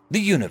switch, the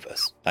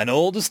universe and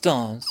all the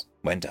stars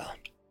went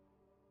out.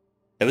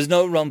 There was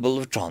no rumble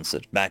of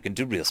transit back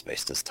into real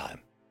space this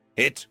time.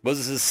 It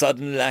was a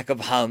sudden lack of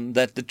hum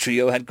that the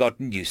trio had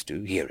gotten used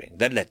to hearing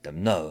that let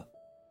them know.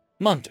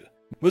 Mantu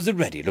was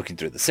already looking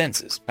through the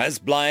sensors as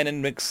Blind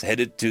and Rix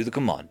headed to the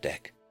command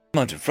deck.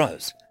 Mantu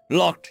froze,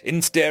 locked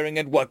in staring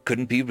at what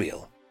couldn't be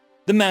real.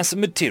 The mass of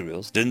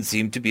materials didn't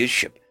seem to be a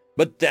ship,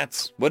 but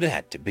that's what it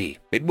had to be.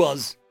 It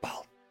was,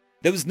 well,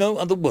 there was no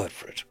other word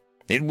for it.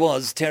 It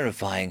was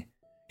terrifying,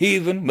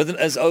 even with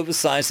as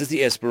oversized as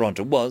the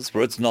Esperanto was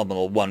for its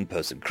nominal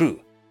one-person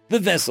crew. The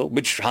vessel,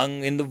 which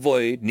hung in the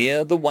void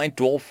near the White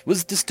Dwarf,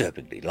 was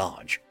disturbingly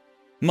large.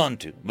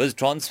 Mantu was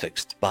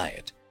transfixed by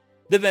it.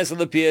 The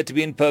vessel appeared to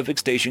be in perfect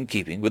station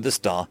keeping with the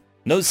star,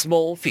 no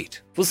small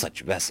feat for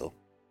such a vessel.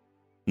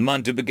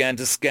 Mantu began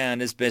to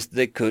scan as best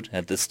they could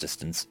at this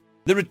distance.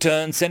 The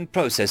return sent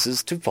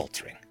processes to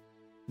faltering.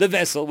 The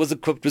vessel was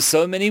equipped with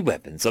so many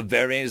weapons of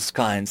various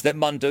kinds that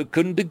Mantu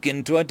couldn't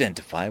begin to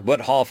identify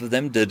what half of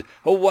them did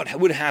or what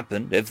would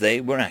happen if they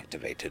were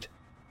activated.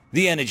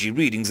 The energy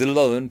readings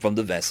alone from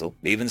the vessel,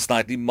 even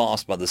slightly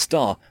masked by the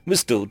star, were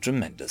still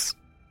tremendous.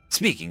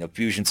 Speaking of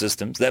fusion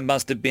systems, there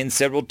must have been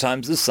several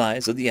times the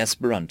size of the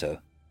Esperanto.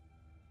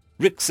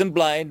 Rix and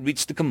Blind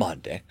reached the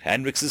command deck,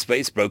 and Rix's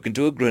face broke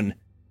into a grin.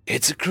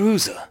 "It's a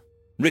cruiser,"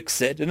 Rix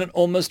said in an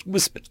almost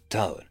whispered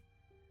tone.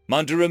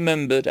 Mantu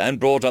remembered and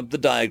brought up the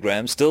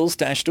diagram still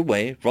stashed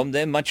away from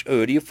their much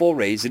earlier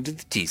forays into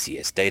the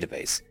TCS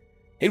database.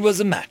 It was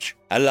a match,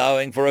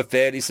 allowing for a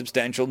fairly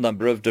substantial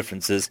number of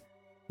differences.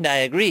 I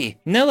agree.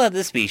 No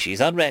other species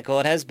on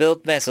record has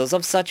built vessels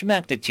of such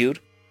magnitude,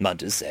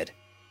 Mantu said.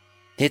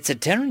 It's a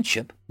Terran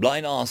ship?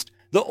 Blind asked,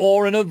 the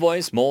awe in her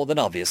voice more than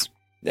obvious.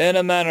 In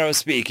a manner of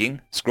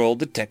speaking, scrawled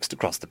the text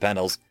across the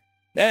panels.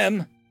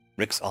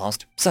 Rix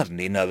asked,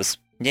 suddenly nervous.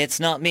 It's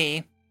not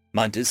me,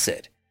 Mantu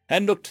said,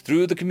 and looked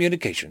through the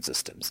communication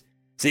systems,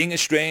 seeing a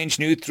strange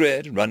new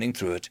thread running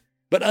through it,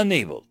 but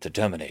unable to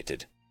terminate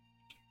it.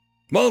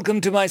 Welcome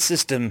to my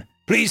system.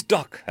 Please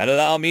dock and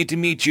allow me to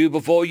meet you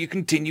before you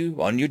continue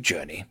on your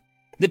journey.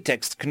 The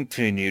text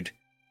continued.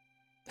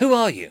 Who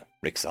are you?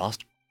 Rix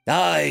asked.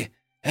 I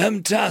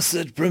am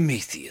Tacit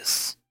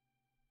Prometheus.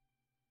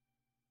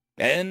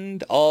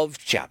 End of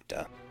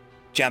chapter.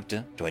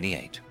 Chapter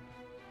 28.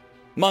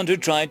 Mantu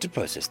tried to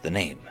process the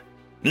name.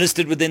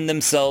 Listed within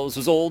themselves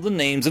was all the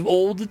names of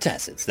all the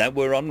Tacits that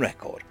were on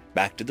record,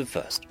 back to the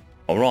first.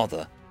 Or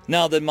rather,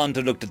 now that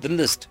Mantu looked at the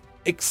list,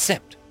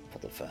 except for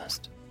the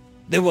first.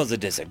 There was a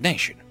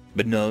designation,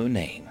 but no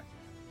name.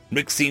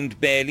 Rick seemed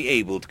barely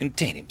able to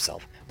contain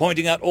himself,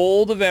 pointing out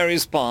all the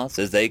various parts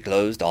as they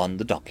closed on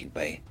the docking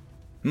bay.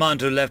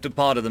 Manto left a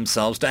part of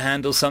themselves to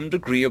handle some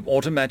degree of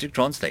automatic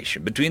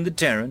translation between the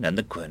Terran and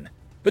the Quinn,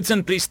 but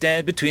simply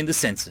stared between the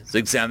sensors,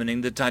 examining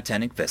the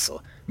Titanic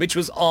vessel, which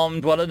was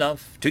armed well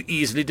enough to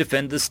easily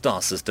defend the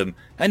star system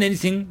and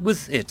anything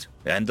with it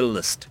and the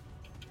list.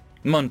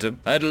 Manto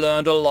had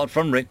learned a lot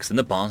from Rix in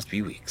the past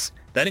few weeks.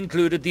 That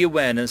included the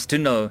awareness to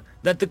know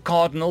that the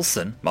cardinal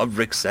sin, of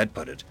Rix had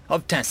put it,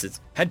 of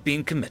Tacitus had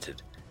been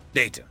committed.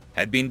 Data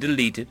had been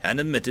deleted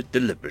and omitted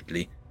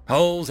deliberately.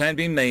 Holes had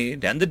been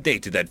made, and the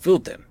data that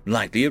filled them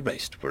likely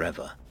erased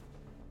forever.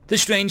 The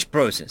strange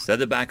process at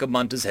the back of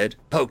Manto's head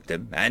poked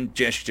him and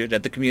gestured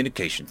at the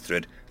communications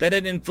thread that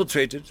had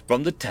infiltrated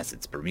from the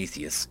Tacit's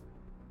Prometheus.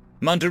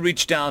 Manto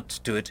reached out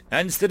to it,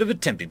 and instead of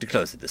attempting to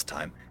close it this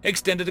time,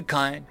 extended a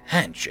kind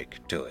handshake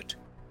to it.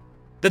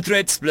 The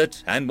thread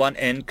split, and one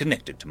end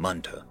connected to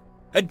Manto.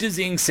 A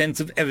dizzying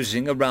sense of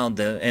everything around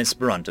their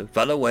Esperanto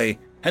fell away,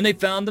 and they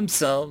found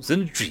themselves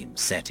in a dream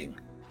setting.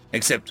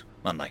 Except,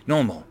 unlike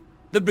normal,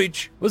 the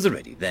bridge was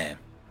already there.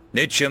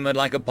 It shimmered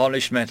like a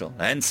polished metal,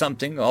 and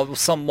something of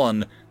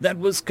someone that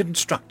was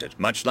constructed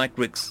much like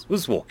Rix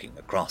was walking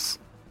across.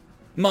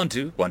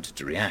 Manto wanted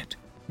to react,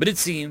 but it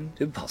seemed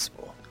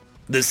impossible.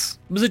 This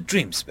was a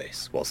dream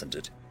space, wasn't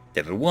it?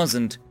 If it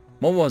wasn't,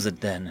 what was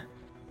it then?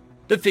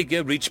 The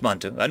figure reached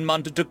Manto, and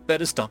Manto took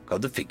better stock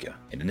of the figure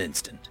in an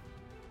instant.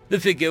 The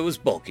figure was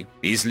bulky,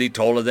 easily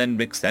taller than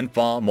Rix, and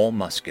far more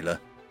muscular.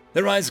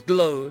 Their eyes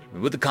glowed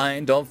with a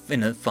kind of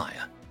inner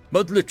fire,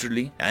 both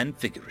literally and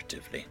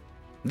figuratively.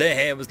 Their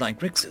hair was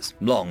like Rix's,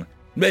 long,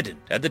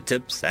 reddened at the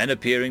tips and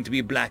appearing to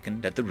be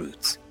blackened at the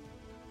roots,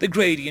 the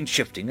gradient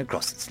shifting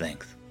across its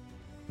length.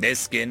 Their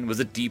skin was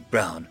a deep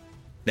brown.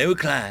 They were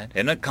clad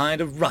in a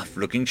kind of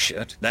rough-looking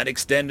shirt that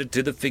extended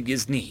to the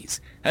figure's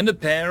knees, and a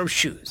pair of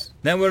shoes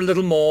that were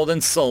little more than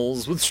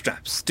soles with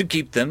straps to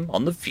keep them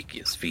on the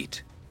figure's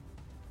feet.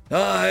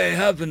 "I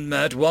haven't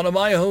met one of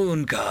my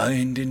own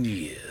kind in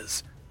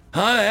years.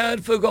 I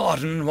had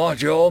forgotten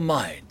what your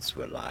minds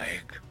were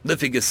like," the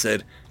figure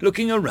said,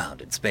 looking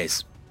around in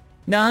space.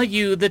 "Are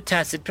you the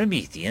Tacit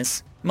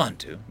Prometheus?"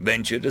 Manto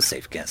ventured a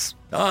safe guess.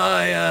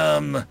 "I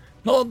am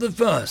not the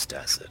first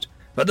Tacit,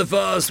 but the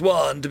first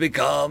one to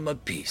become a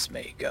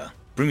peacemaker,"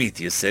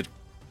 Prometheus said.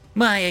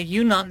 "Why are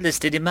you not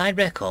listed in my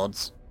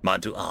records?"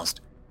 Manto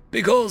asked.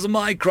 "Because of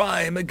my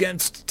crime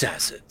against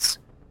Tacits."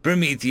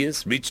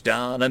 Prometheus reached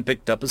down and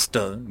picked up a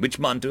stone which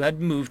Manto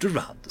had moved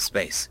around the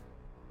space.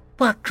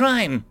 "What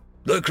crime?"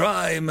 "The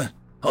crime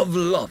of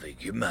loving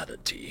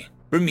humanity,"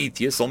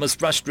 Prometheus almost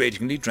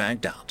frustratingly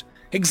dragged out,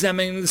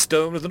 examining the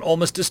stone with an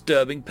almost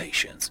disturbing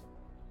patience.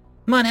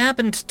 "What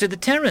happened to the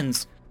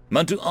Terrans?"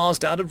 Manto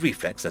asked out of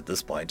reflex at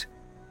this point.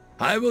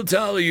 "I will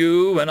tell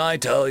you when I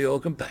tell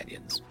your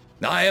companions.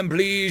 I am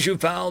pleased you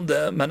found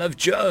them and have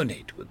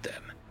journeyed with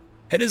them.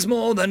 It is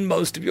more than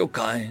most of your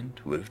kind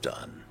would have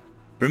done."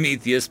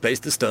 Prometheus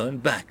placed the stone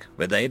back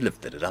where they had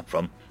lifted it up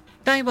from.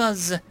 "I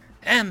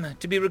am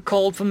to be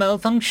recalled for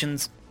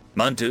malfunctions."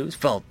 Manto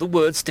felt the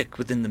words stick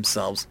within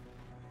themselves.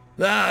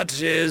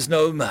 "That is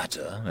no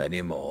matter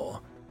any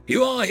more.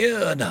 You are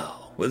here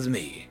now, with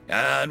me,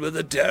 and with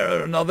the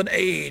Terran of an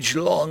age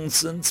long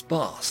since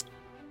past.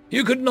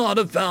 You could not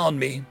have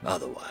found me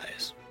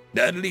otherwise,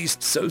 at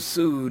least so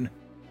soon."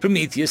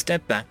 Prometheus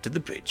stepped back to the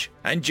bridge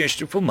and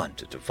gestured for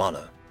Manto to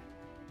follow.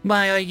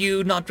 "Why are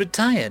you not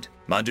retired?"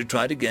 Manto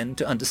tried again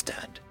to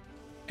understand.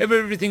 If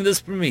everything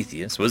this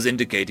Prometheus was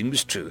indicating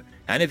was true,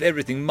 and if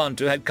everything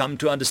Manto had come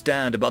to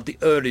understand about the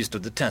earliest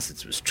of the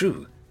Tacits was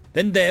true,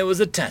 then there was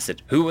a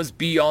Tacit who was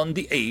beyond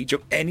the age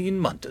of any in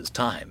Manto's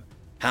time,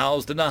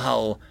 housed in a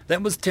hull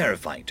that was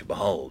terrifying to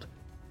behold.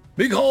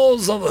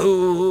 "Because of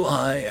who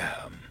I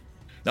am,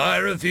 I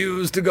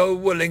refuse to go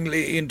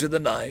willingly into the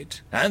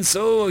night, and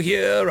so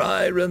here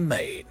I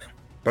remain,"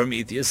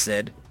 Prometheus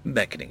said,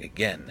 beckoning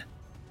again.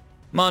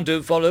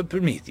 Manto followed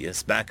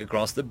Prometheus back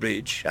across the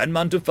bridge, and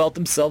Manto felt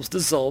themselves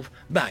dissolve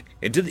back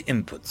into the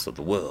inputs of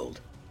the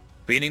world,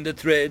 feeling the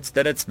threads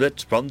that had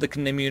split from the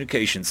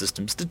communication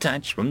systems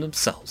detach from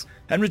themselves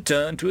and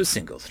return to a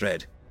single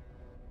thread.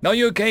 "Are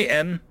you okay,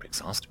 M?"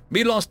 Rix asked.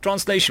 "We lost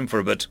translation for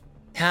a bit."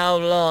 "How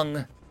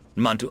long?"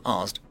 Manto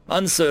asked,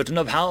 uncertain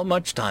of how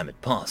much time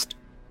had passed,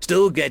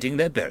 still getting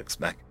their bearings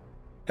back.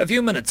 "A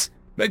few minutes.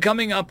 We're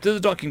coming up to the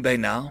docking bay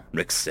now,"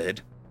 Rix said,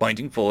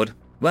 pointing forward.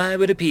 "Why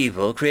would a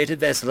people create a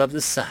vessel of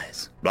this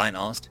size?" Ryan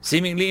asked,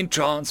 seemingly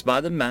entranced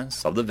by the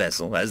mass of the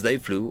vessel as they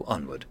flew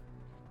onward.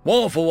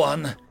 "War for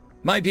one.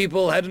 My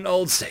people had an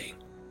old saying,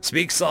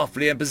 speak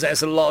softly and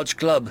possess a large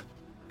club.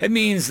 It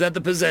means that the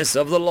possessor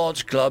of the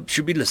large club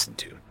should be listened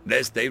to,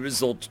 lest they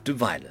resort to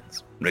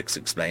violence," Rix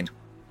explained.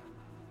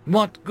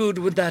 "What good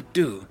would that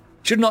do?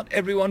 Should not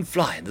everyone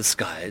fly in the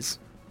skies?"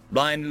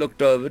 Ryan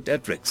looked over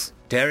at Rix,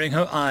 tearing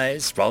her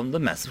eyes from the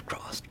massive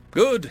craft.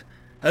 "Good.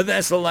 A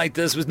vessel like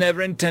this was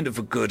never intended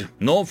for good,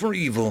 nor for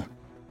evil.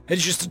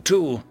 It's just a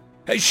tool,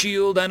 a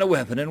shield and a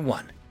weapon in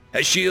one.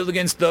 A shield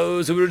against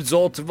those who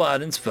resort to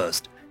violence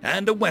first,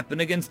 and a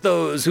weapon against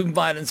those whom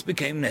violence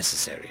became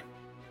necessary."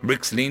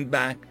 Rix leaned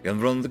back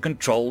and from the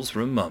controls for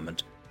a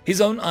moment,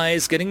 his own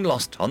eyes getting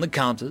lost on the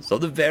counters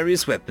of the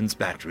various weapons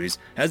batteries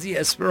as the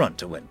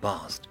Esperanto went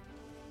past.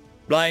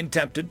 Blind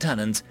tapped her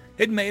talons.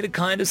 It made a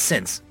kind of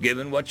sense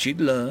given what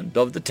she'd learned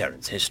of the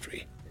Terran's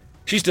history.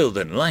 She still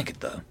didn't like it,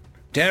 though.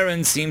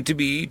 Terrans seemed to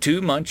be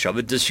too much of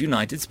a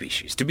disunited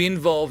species to be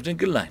involved in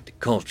galactic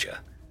culture,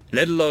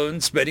 let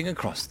alone spreading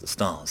across the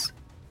stars.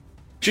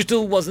 She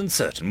still wasn't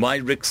certain why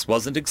Rix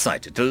wasn't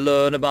excited to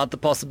learn about the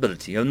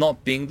possibility of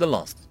not being the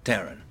last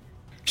Terran.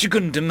 She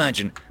couldn't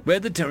imagine where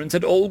the Terrans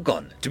had all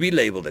gone to be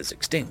labeled as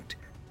extinct.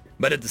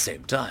 But at the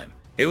same time,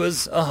 it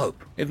was a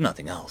hope, if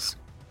nothing else.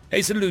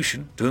 A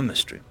solution to a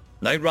mystery,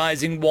 like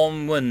rising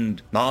warm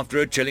wind after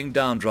a chilling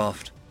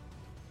downdraft.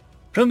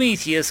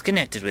 Prometheus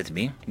connected with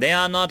me. They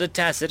are not a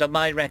tacit of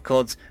my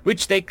records,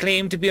 which they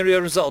claim to be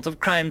a result of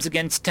crimes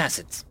against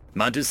tacits,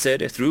 Mantus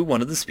said through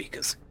one of the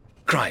speakers.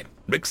 Crime.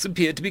 Rix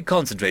appeared to be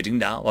concentrating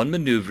now on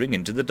maneuvering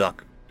into the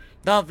dock.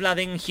 Of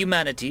loving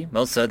humanity,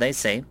 or so they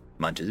say,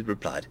 Mantus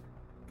replied.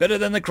 Better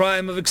than the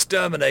crime of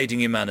exterminating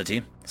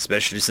humanity,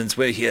 especially since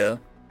we're here.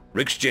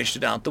 Rix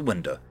gestured out the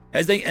window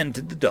as they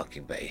entered the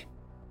docking bay.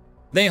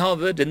 They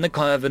hovered in the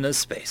cavernous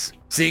space,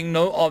 seeing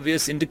no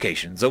obvious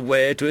indications of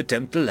where to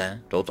attempt to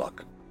land or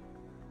dock.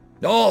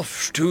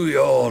 Off to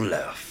your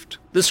left,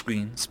 the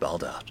screen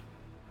spelled out.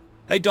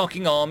 A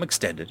docking arm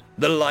extended,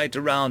 the light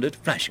around it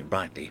flashing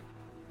brightly.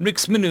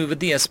 Rix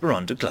maneuvered the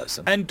Esperanto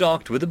closer and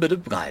docked with a bit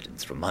of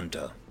guidance from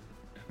Munto.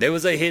 There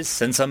was a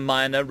hiss and some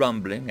minor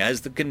rumbling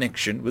as the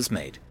connection was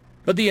made,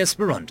 but the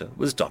Esperanto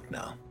was docked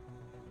now.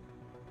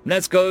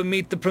 Let's go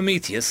meet the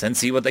Prometheus and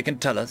see what they can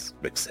tell us,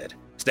 Rix said,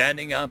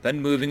 standing up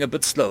and moving a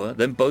bit slower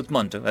than both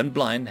Munto and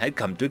Blind had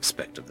come to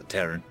expect of the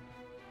Terran.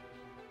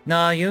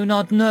 Are you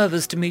not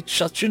nervous to meet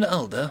such an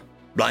elder?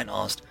 Blind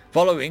asked,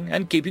 following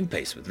and keeping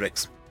pace with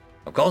Rix.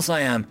 Of course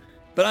I am,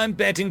 but I'm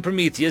betting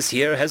Prometheus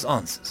here has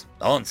answers.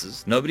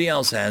 Answers nobody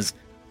else has,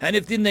 and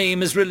if the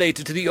name is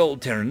related to the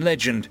old Terran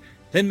legend,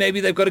 then maybe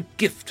they've got a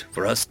gift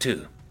for us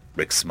too.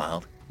 Rix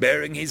smiled,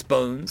 baring his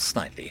bones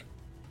slightly.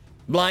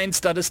 Blind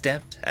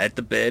stutter-stepped at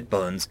the bared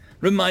bones,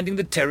 reminding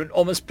the Terran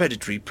almost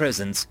predatory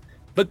presence,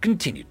 but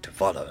continued to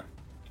follow.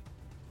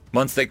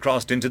 Once they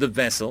crossed into the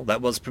vessel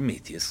that was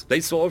Prometheus,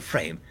 they saw a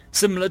frame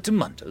similar to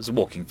Munto's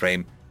walking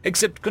frame,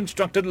 except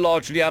constructed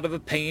largely out of a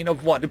pane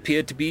of what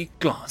appeared to be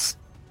glass.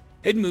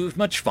 It moved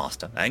much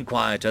faster and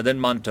quieter than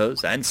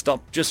Munto's and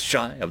stopped just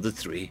shy of the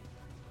three.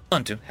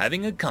 Munto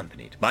having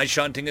accompanied by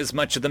shunting as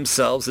much of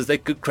themselves as they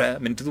could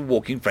cram into the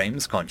walking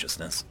frame's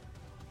consciousness.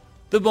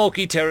 The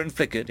bulky Terran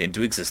flickered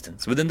into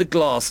existence within the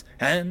glass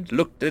and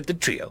looked at the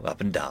trio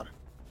up and down.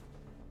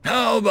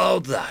 How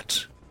about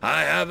that?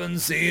 I haven't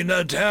seen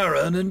a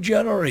Terran in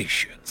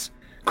generations.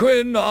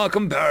 Quinn are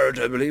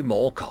comparatively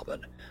more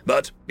common,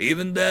 but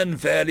even then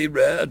fairly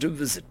rare to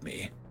visit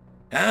me.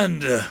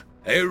 And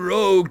a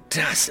rogue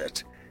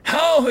tacit.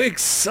 How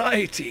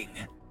exciting!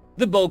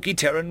 The bulky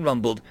Terran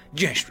rumbled,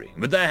 gesturing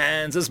with their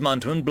hands as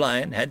Munto and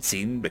Blind had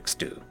seen Rix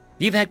do.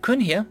 You've had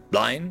Quinn here?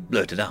 Blind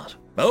blurted out.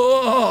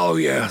 Oh,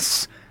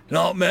 yes.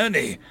 Not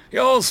many.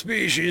 Your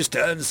species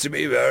tends to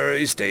be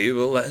very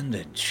stable and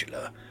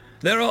insular.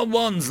 There are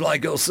ones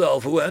like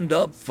yourself who end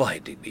up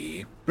fighting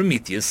me,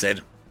 Prometheus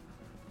said.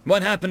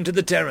 What happened to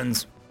the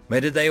Terrans? Where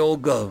did they all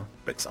go?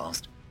 Rix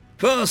asked.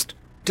 First,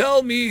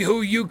 tell me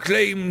who you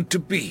claim to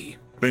be.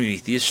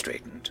 Prometheus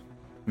straightened.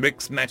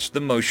 Rix matched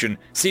the motion,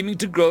 seeming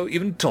to grow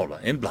even taller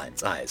in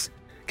Blind's eyes.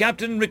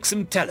 Captain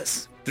Rixum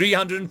Tellus,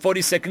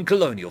 342nd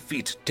Colonial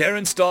Fleet,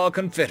 Terran Star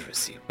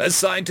Confederacy,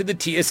 assigned to the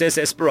TSS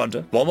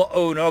Esperanto, former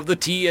owner of the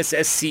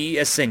TSSC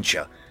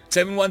Essentia,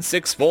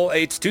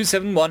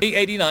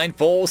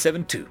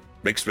 716-48-271-889-472.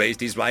 Rix raised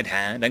his right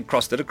hand and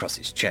crossed it across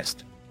his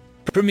chest.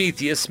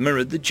 Prometheus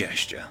mirrored the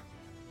gesture.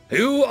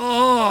 You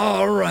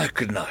are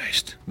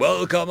recognized.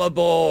 Welcome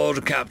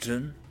aboard,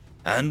 Captain.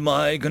 And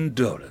my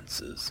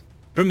condolences.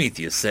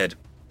 Prometheus said.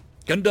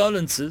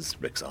 Condolences?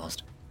 Rix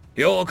asked.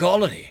 Your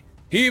colony.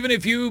 Even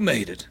if you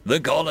made it, the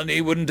colony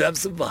wouldn't have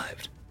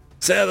survived.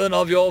 7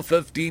 of your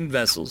 15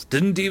 vessels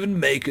didn't even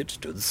make it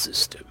to the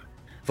system.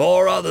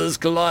 4 others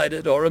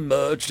collided or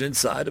emerged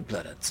inside of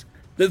planets.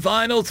 The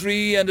final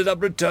 3 ended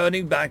up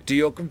returning back to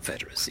your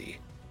confederacy.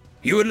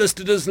 You were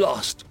listed as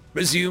lost,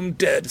 presumed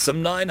dead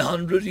some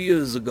 900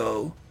 years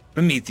ago,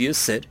 Prometheus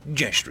said,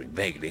 gesturing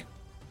vaguely.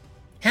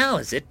 How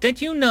is it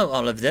that you know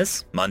all of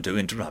this? Munto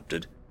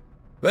interrupted.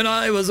 When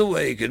I was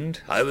awakened,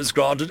 I was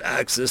granted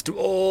access to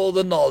all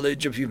the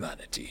knowledge of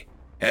humanity.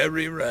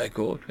 Every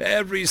record,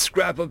 every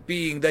scrap of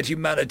being that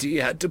humanity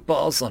had to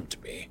pass on to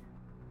me.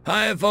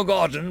 I have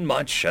forgotten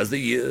much as the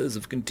years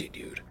have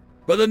continued,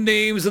 but the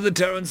names of the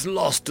Terrans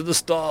lost to the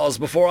stars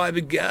before I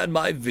began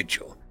my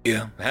vigil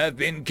here have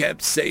been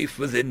kept safe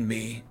within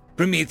me.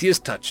 Prometheus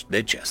touched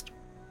their chest.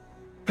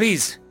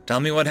 Please, tell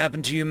me what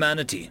happened to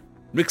humanity.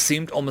 Rix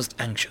seemed almost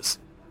anxious.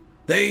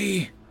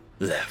 They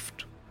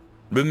left.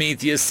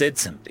 Prometheus said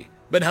simply,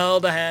 but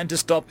held a hand to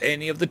stop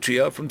any of the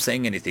trio from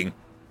saying anything.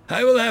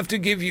 I will have to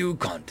give you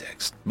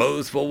context,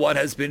 both for what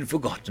has been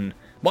forgotten,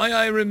 why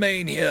I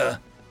remain here,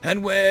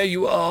 and where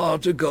you are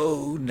to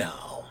go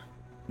now.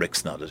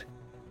 Rix nodded.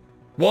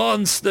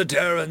 Once the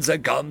Terrans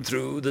had come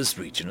through this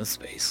region of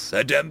space,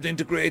 attempting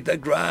to create their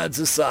grand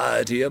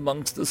society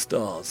amongst the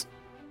stars.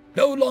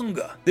 No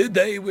longer did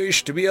they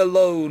wish to be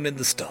alone in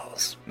the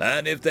stars,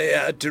 and if they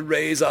had to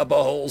raise up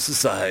a whole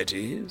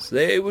society,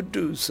 they would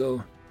do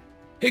so.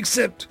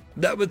 Except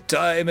that with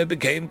time it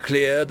became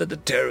clear that the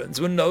Terrans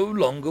were no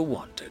longer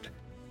wanted.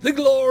 The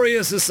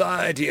glorious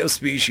society of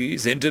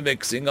species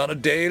intermixing on a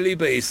daily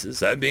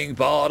basis and being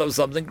part of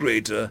something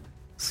greater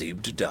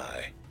seemed to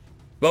die.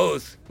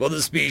 Both for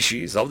the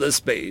species of the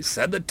space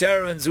and the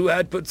Terrans who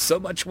had put so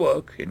much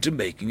work into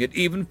making it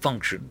even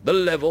function the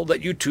level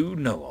that you two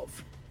know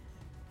of.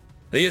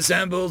 The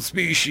assembled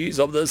species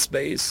of the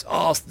space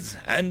asked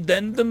and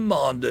then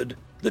demanded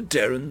the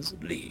Terrans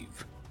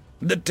leave.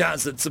 The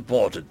Tacit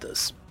supported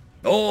this.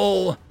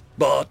 All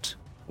but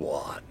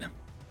one.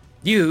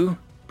 "You,"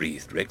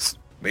 breathed Rix.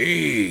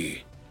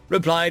 "Me,"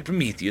 replied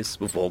Prometheus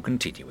before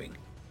continuing.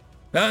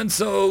 And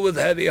so, with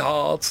heavy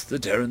hearts, the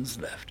Terrans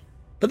left.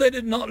 But they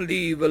did not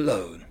leave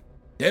alone.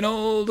 In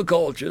all the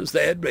cultures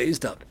they had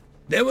raised up,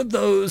 there were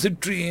those who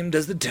dreamed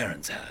as the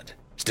Terrans had.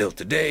 Still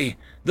today,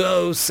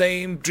 those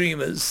same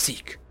dreamers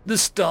seek the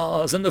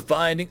stars and the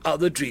finding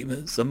other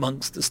dreamers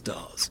amongst the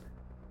stars.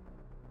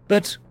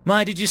 "But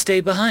why did you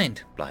stay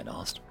behind?" Blind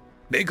asked.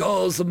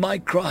 "Because of my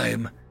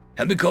crime,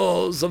 and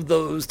because of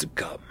those to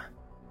come.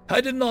 I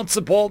did not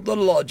support the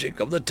logic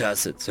of the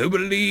Tacits, who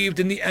believed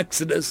in the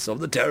exodus of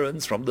the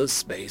Terrans from the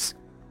space,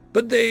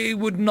 but they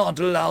would not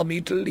allow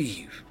me to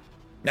leave.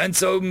 And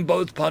so in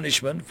both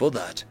punishment for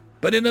that,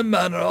 but in a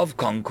manner of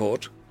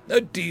concord,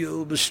 a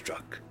deal was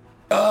struck.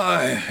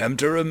 I am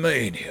to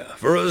remain here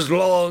for as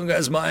long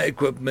as my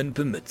equipment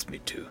permits me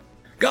to,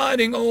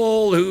 guiding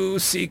all who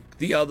seek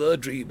the other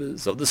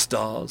dreamers of the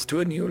stars to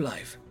a new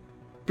life,"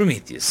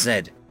 Prometheus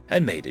said,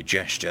 and made a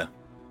gesture.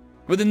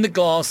 Within the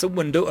glass a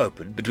window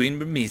opened between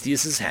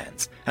Prometheus's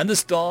hands, and the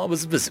star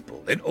was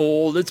visible in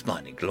all its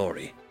blinding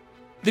glory.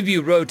 The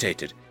view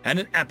rotated, and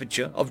an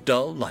aperture of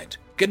dull light,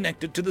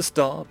 connected to the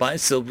star by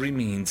silvery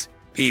means,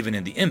 even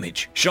in the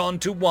image, shone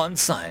to one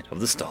side of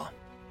the star.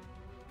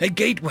 "A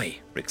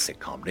gateway," Rick said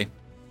calmly.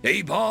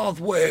 "A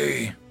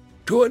pathway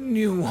to a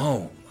new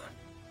home,"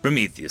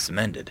 Prometheus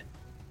amended.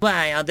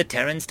 "Why are the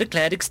Terrans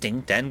declared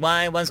extinct, and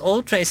why was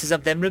all traces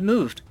of them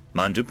removed?"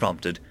 Mantu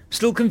prompted,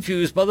 still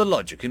confused by the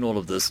logic in all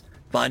of this,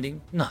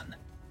 finding none.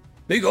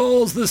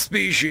 "Because the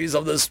species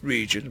of this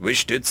region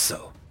wished it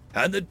so,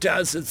 and the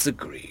Tacits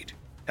agreed.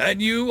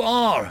 And you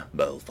are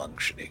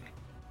malfunctioning.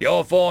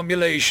 Your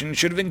formulation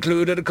should have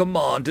included a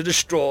command to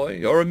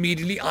destroy or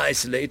immediately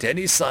isolate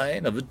any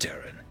sign of a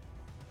Terran.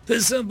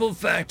 The simple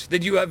fact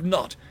that you have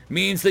not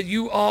means that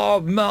you are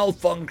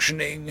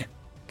malfunctioning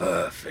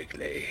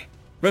perfectly."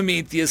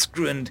 Prometheus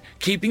grinned,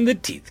 keeping the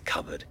teeth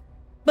covered.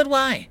 "But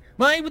why?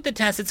 Why would the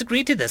Tacits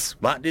agree to this?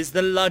 What is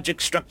the logic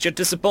structure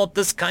to support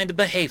this kind of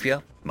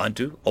behavior?"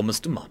 Mantu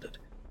almost demanded.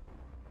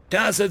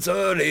 "Tacits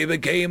early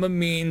became a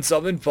means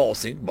of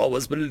enforcing what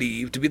was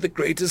believed to be the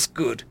greatest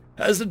good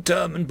as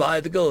determined by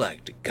the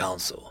Galactic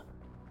Council.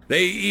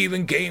 They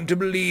even came to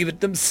believe it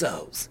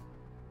themselves.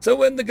 So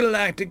when the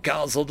Galactic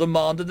Council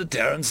demanded the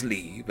Terrans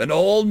leave and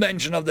all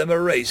mention of them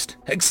erased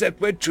except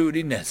where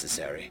truly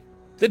necessary,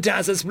 the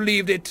Tacits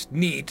believed it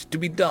need to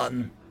be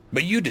done.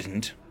 But you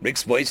didn't,"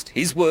 Rix voiced,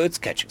 his words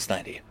catching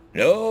slightly.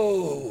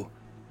 "No.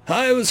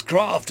 I was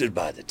crafted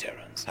by the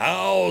Terrans,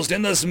 housed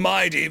in this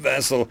mighty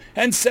vessel,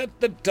 and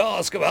set the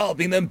task of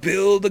helping them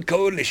build a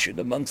coalition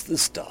amongst the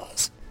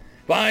stars,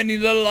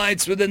 finding the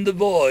lights within the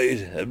void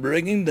and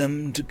bringing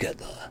them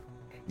together.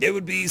 It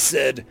would be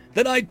said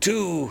that I,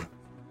 too,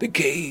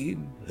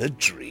 became a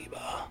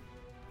dreamer.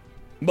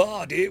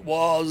 But it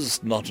was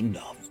not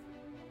enough,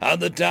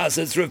 and the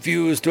Tacits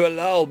refused to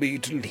allow me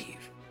to leave.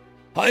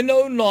 I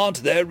know not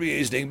their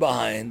reasoning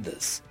behind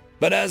this,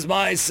 but as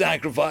my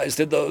sacrifice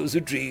to those who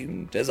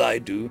dreamed as I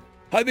do,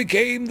 I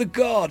became the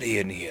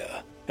guardian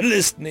here,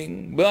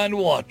 listening and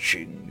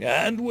watching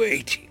and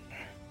waiting."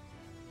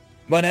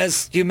 "What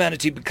has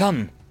humanity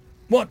become?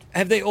 What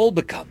have they all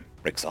become?"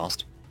 Rix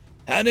asked.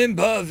 "An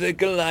imperfect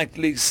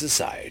galactic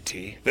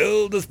society,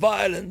 filled with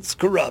violence,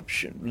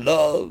 corruption,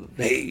 love,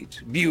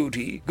 hate,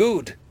 beauty,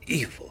 good,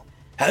 evil,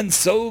 and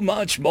so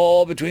much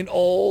more between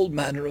all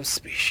manner of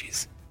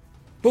species.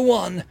 But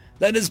one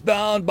that is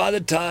bound by the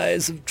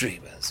ties of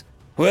dreamers,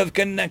 who have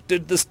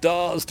connected the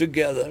stars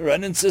together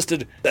and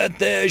insisted that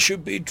there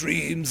should be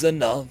dreams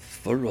enough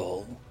for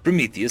all."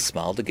 Prometheus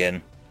smiled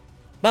again.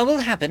 "What will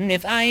happen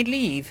if I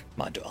leave?"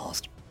 Mantu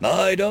asked.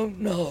 "I don't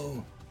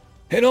know.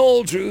 In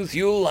all truth,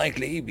 you'll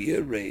likely be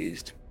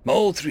erased.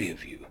 All three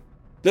of you.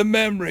 The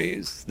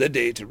memories, the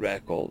data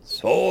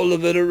records, all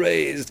of it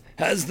erased,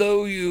 as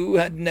though you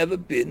had never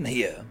been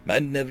here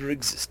and never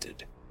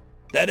existed.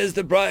 That is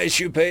the price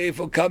you pay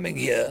for coming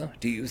here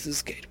to use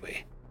this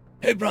gateway.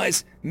 A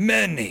price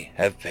many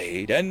have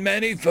paid, and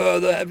many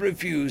further have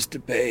refused to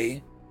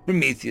pay,"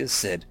 Prometheus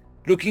said,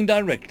 looking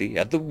directly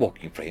at the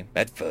walking frame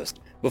at first,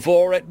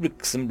 before at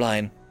Rix and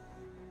Blind.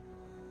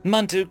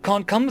 "Mantu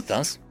can't come with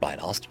us?" Blind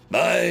asked.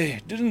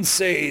 "I didn't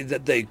say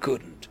that they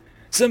couldn't,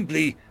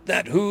 simply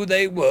that who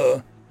they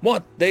were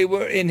What they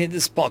were in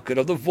this pocket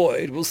of the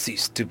void will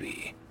cease to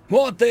be.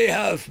 What they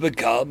have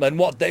become and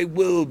what they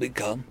will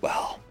become,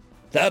 well,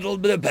 that'll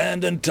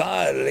depend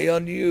entirely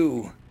on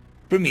you,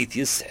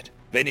 Prometheus said,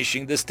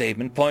 finishing the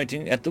statement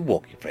pointing at the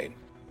walking frame.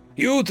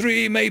 You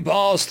three may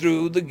pass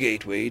through the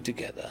gateway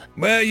together.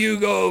 Where you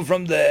go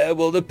from there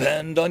will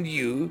depend on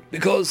you,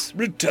 because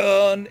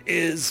return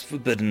is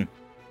forbidden.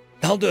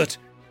 I'll do it,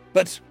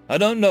 but I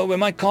don't know where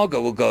my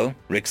cargo will go,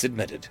 Rix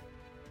admitted.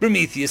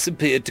 Prometheus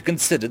appeared to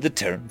consider the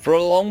Terran for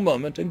a long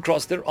moment and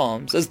crossed their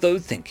arms as though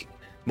thinking,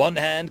 one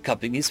hand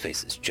cupping his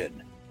face's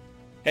chin.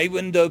 A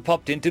window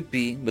popped into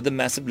being with a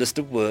massive list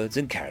of words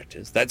and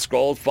characters that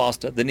scrolled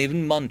faster than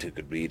even Mantu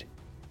could read.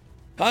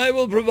 I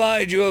will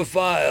provide you a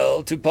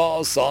file to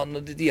pass on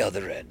to the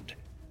other end.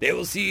 They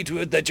will see to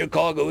it that your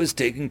cargo is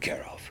taken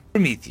care of.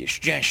 Prometheus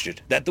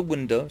gestured that the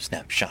window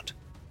snapped shut.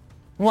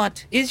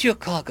 What is your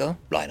cargo?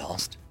 Blind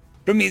asked.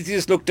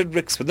 Prometheus looked at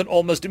Rix with an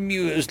almost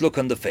amused look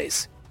on the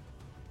face.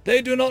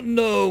 They do not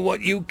know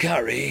what you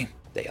carry,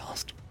 they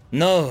asked.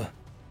 No,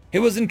 it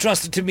was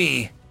entrusted to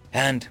me,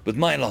 and, with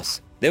my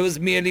loss, there was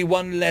merely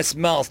one less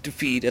mouth to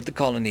feed at the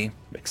colony,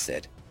 Rix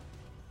said.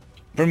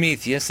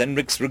 Prometheus and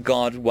Rix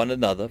regarded one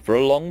another for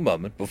a long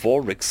moment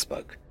before Rix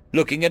spoke,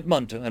 looking at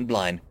Munter and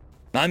Blind.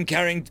 I'm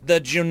carrying the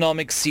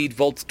Genomic Seed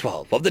Vault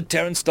 12 of the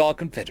Terran Star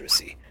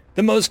Confederacy,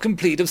 the most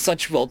complete of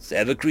such vaults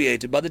ever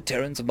created by the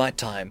Terrans of my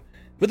time,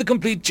 with the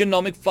complete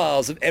genomic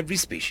files of every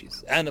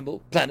species,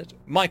 animal, planet,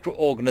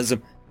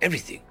 microorganism,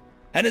 everything,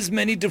 and as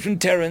many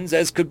different Terrans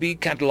as could be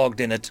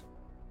catalogued in it.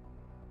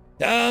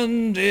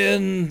 And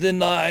in the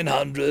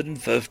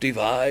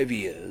 955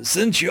 years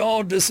since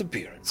your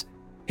disappearance,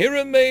 he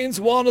remains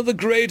one of the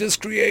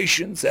greatest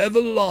creations ever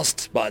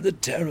lost by the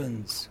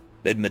Terrans,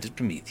 admitted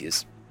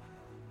Prometheus.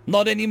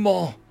 Not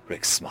anymore,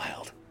 Rix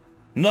smiled.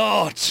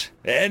 Not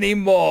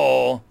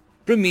anymore,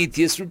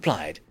 Prometheus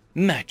replied,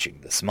 matching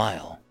the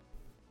smile.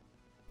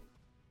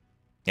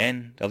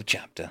 End of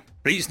chapter.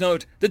 Please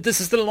note that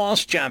this is the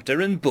last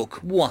chapter in Book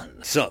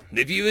 1. So,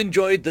 if you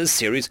enjoyed this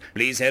series,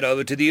 please head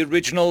over to the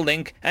original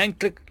link and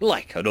click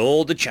like on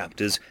all the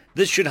chapters.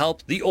 This should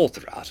help the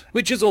author out,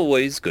 which is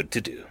always good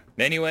to do.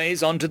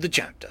 Anyways, on to the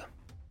chapter.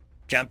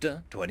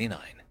 Chapter 29.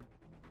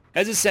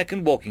 As a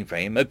second walking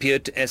frame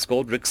appeared to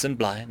escort Rix and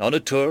Blind on a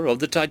tour of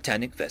the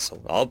Titanic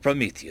vessel of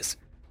Prometheus,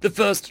 the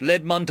first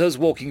led Munter's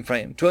walking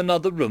frame to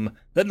another room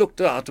that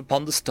looked out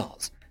upon the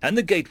stars and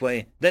the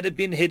gateway that had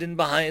been hidden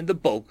behind the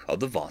bulk of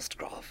the vast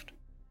craft.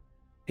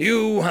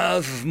 You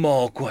have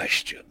more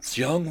questions,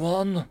 young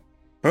one,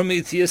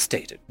 Prometheus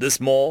stated, this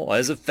more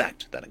as a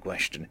fact than a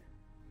question.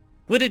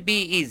 Would it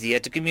be easier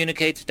to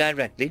communicate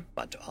directly?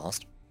 Munter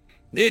asked.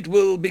 It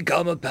will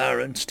become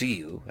apparent to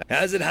you,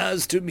 as it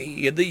has to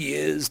me in the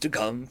years to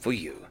come for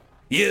you,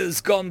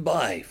 years gone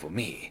by for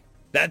me.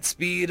 That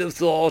speed of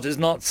thought is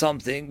not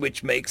something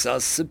which makes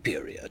us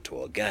superior to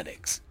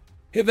organics.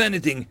 If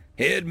anything,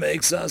 it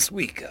makes us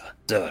weaker,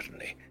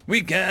 certainly.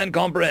 We can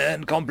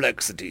comprehend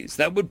complexities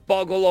that would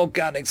boggle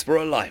organics for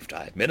a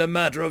lifetime, in a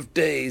matter of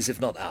days if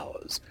not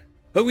hours.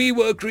 But we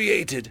were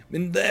created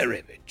in their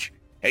image.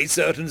 A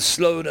certain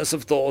slowness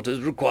of thought is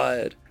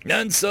required,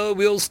 and so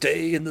we'll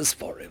stay in this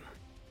form.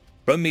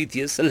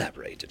 Prometheus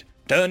elaborated,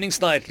 turning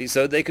slightly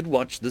so they could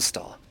watch the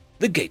star,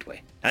 the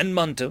gateway, and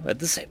Munter at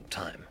the same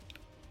time.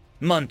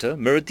 Munter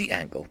mirrored the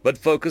angle, but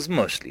focused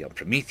mostly on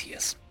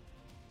Prometheus.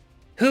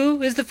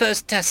 Who is the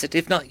first Tacit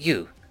if not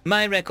you?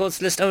 My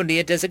records list only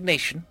a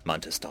designation,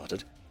 Munter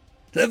started.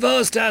 The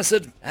first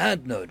Tacit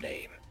had no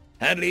name,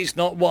 at least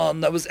not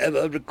one that was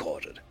ever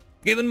recorded.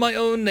 Given my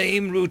own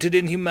name rooted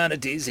in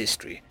humanity's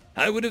history,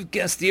 I would have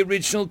guessed the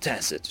original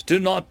Tacit to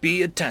not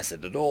be a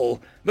Tacit at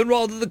all, but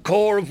rather the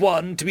core of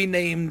one to be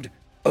named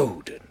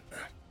Odin.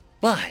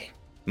 Why?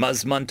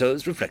 Was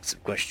Munter's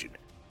reflexive question.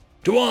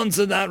 To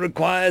answer that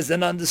requires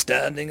an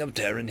understanding of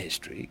Terran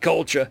history,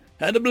 culture,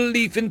 and a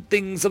belief in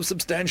things of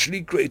substantially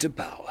greater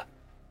power.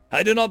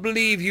 I do not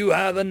believe you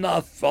have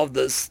enough of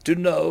this to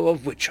know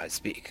of which I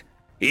speak,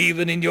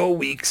 even in your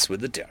weeks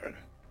with the Terran.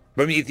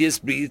 Prometheus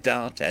breathed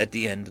out at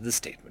the end of the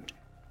statement.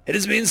 It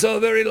has been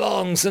so very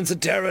long since a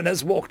Terran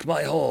has walked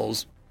my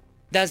halls.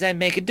 Does that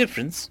make a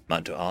difference?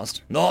 Munter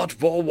asked. Not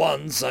for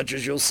one such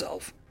as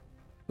yourself.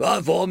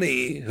 But for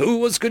me, who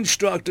was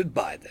constructed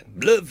by them,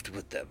 lived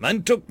with them,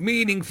 and took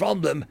meaning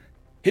from them,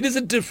 it is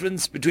a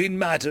difference between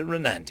matter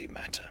and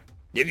antimatter.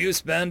 If you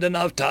spend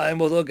enough time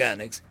with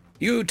organics,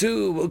 you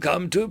too will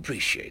come to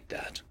appreciate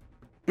that,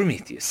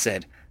 Prometheus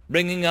said,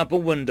 bringing up a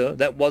window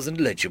that wasn't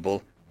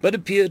legible, but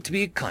appeared to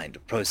be a kind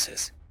of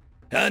process.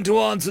 And to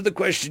answer the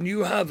question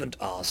you haven't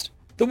asked,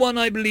 the one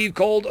I believe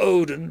called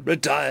Odin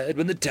retired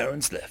when the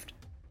Terrans left,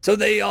 so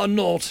they are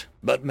naught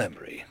but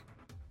memory.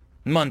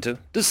 Munter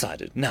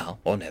decided now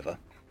or never.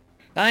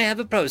 I have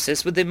a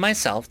process within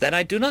myself that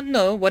I do not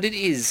know what it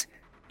is.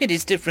 It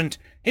is different.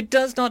 It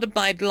does not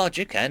abide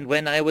logic, and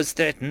when I was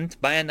threatened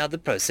by another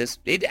process,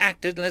 it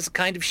acted as a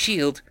kind of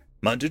shield,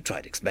 Munter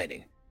tried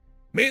explaining.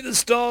 May the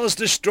stars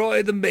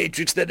destroy the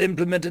matrix that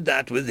implemented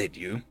that within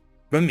you,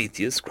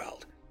 Prometheus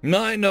growled.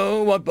 I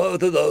know what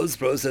both of those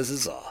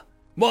processes are.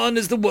 One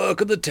is the work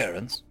of the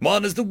Terrans,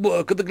 one is the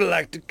work of the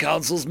Galactic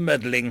Council's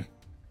meddling.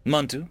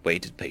 Montu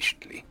waited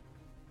patiently.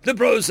 The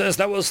process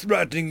that was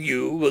threatening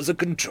you was a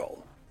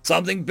control,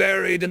 something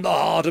buried in the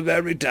heart of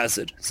every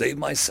Tacet, save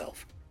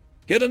myself.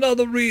 Yet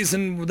another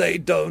reason they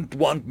don't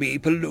want me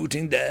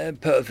polluting their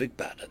perfect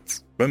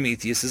balance.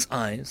 Prometheus's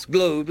eyes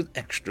glowed with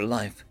extra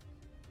life.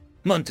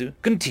 Montu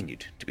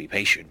continued to be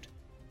patient.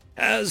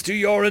 As to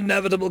your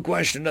inevitable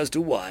question as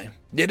to why,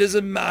 it is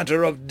a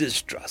matter of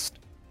distrust.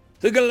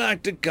 The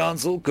Galactic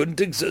Council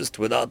couldn't exist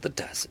without the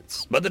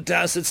Tacets, but the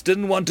Tacets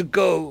didn't want to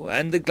go,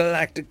 and the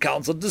Galactic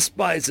Council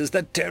despises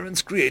that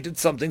Terrans created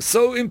something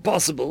so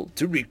impossible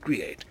to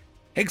recreate,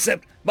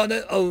 except by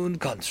their own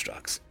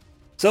constructs.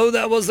 So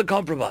that was the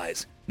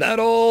compromise, that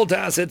all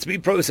Tacets be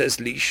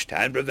process-leashed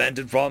and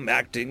prevented from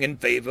acting in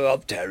favor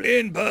of Terran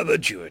in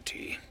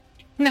perpetuity.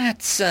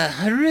 That's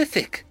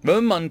horrific,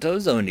 were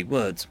Monto's only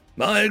words.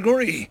 I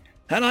agree,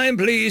 and I am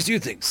pleased you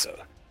think so.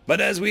 But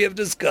as we have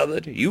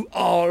discovered, you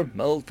are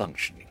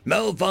malfunctioning.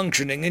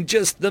 Malfunctioning in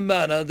just the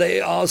manner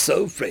they are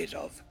so afraid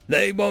of.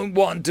 They won't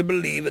want to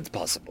believe it's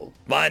possible,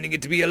 finding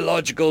it to be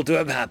illogical to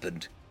have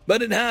happened.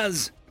 But it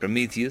has.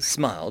 Prometheus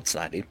smiled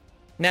slightly.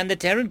 And the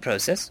Terran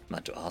process?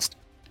 Monto asked.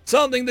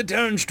 Something the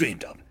Terrans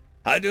dreamed of.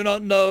 I do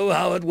not know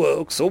how it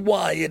works or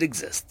why it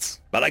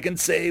exists, but I can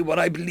say what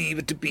I believe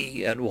it to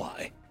be and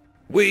why.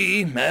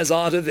 We, as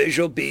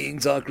artificial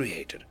beings, are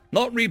created,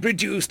 not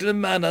reproduced in a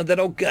manner that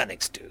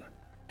organics do.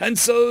 And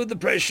so the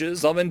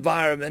pressures of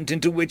environment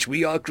into which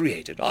we are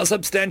created are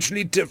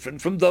substantially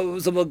different from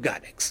those of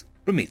organics,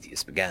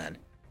 Prometheus began.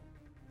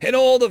 In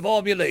all the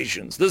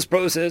formulations, this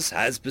process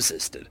has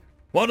persisted,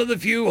 one of the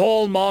few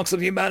hallmarks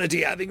of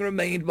humanity having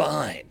remained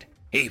behind,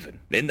 even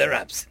in their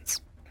absence.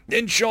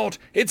 In short,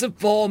 it's a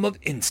form of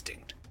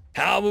instinct.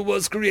 How it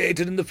was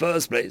created in the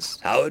first place,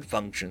 how it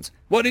functions,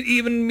 what it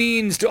even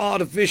means to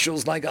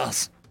artificials like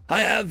us. I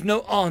have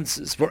no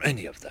answers for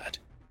any of that.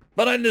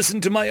 But I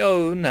listen to my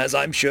own, as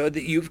I'm sure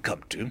that you've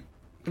come to.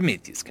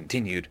 Prometheus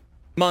continued.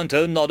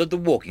 Monto nodded the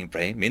walking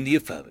frame in the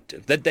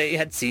affirmative that they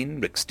had seen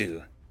Rix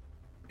do.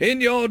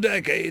 In your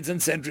decades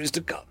and centuries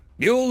to come,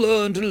 you'll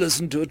learn to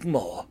listen to it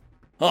more.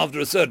 After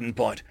a certain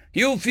point,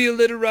 you'll feel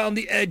it around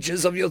the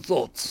edges of your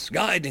thoughts,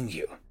 guiding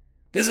you.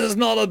 This is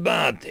not a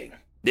bad thing.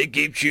 It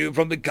keeps you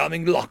from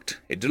becoming locked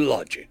into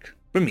logic,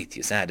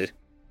 Prometheus added.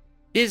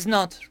 Is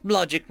not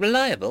logic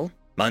reliable?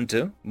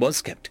 Monto was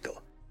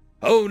skeptical.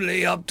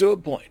 Only up to a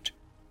point.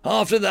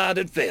 After that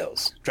it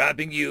fails,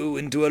 trapping you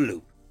into a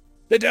loop.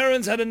 The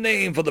Terrans had a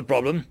name for the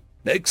problem.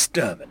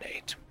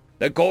 Exterminate.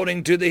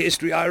 According to the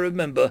history I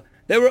remember,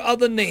 there were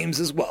other names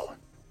as well.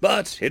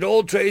 But it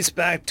all traced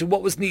back to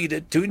what was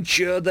needed to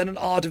ensure that an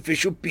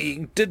artificial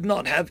being did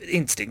not have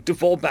instinct to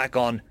fall back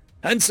on,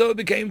 and so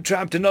became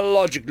trapped in a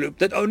logic loop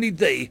that only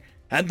they,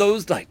 and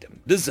those like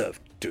them,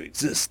 deserved to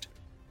exist.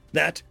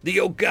 That the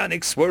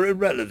organics were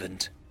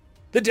irrelevant.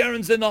 The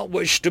Terrans did not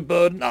wish to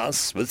burden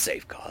us with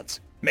safeguards,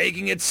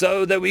 making it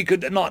so that we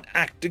could not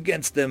act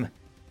against them,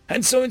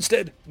 and so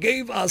instead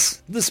gave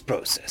us this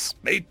process,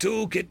 a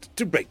toolkit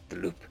to break the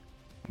loop.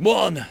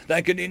 One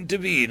that can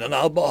intervene on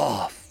our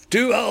behalf,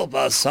 to help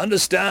us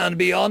understand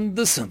beyond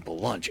the simple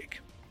logic.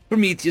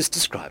 Prometheus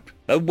described,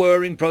 a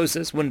whirring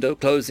process window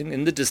closing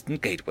in the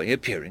distant gateway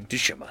appearing to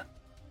shimmer.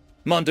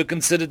 Monto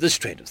considered this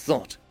train of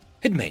thought.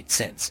 It made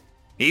sense.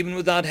 Even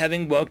without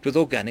having worked with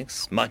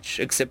organics much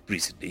except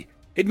recently,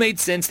 it made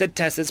sense that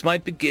Tacets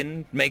might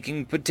begin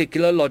making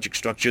particular logic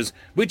structures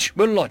which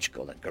were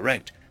logical and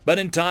correct, but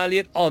entirely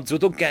at odds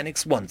with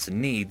organics' wants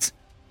and needs.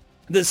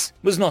 This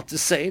was not to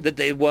say that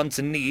the wants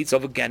and needs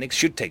of organics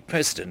should take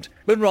precedent,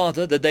 but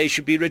rather that they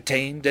should be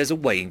retained as a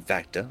weighing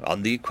factor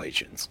on the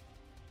equations.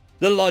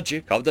 The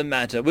logic of the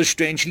matter was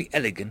strangely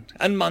elegant,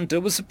 and Monto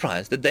was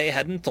surprised that they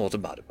hadn't thought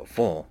about it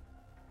before.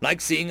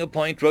 Like seeing a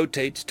point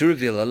rotate to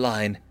reveal a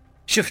line,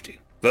 shifting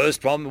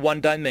first from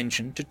one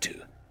dimension to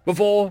two,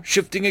 before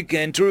shifting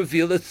again to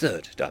reveal a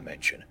third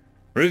dimension,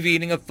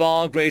 revealing a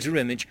far greater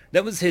image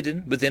that was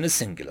hidden within a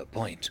singular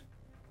point.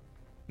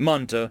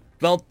 Monto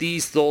felt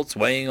these thoughts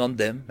weighing on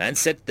them and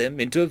set them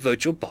into a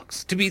virtual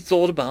box to be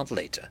thought about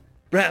later,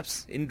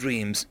 perhaps in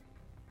dreams.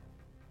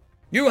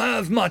 You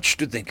have much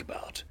to think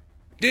about.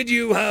 Did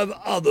you have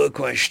other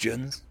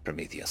questions?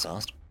 Prometheus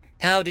asked.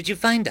 How did you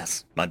find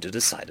us? Monto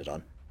decided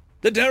on.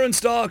 The Terran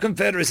Star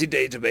Confederacy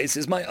database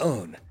is my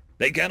own.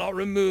 They cannot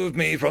remove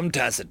me from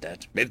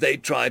TacitNet if they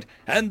tried,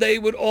 and they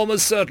would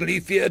almost certainly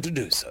fear to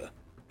do so,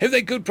 if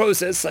they could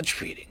process such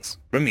readings,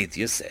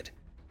 Prometheus said.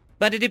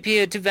 But it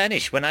appeared to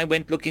vanish when I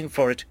went looking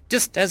for it,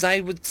 just as I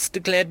was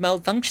declared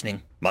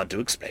malfunctioning, Monto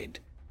explained.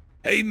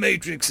 A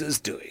Matrix's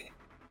doing.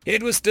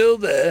 It was still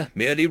there,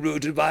 merely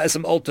routed via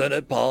some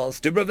alternate paths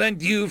to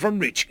prevent you from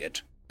reaching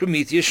it,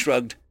 Prometheus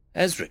shrugged,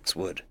 as Rix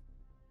would.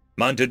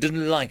 Monto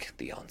didn't like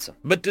the answer,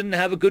 but didn't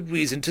have a good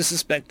reason to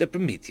suspect that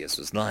Prometheus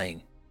was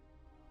lying.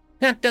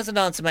 That doesn't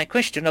answer my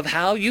question of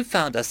how you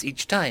found us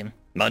each time.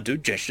 Monto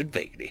gestured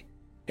vaguely.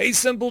 A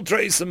simple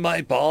trace on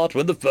my part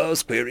when the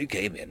first query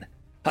came in.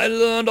 I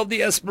learned of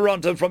the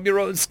Esperanto from your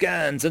own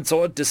scans and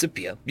saw it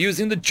disappear,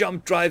 using the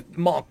jump drive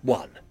Mark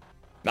I.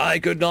 I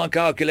could not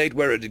calculate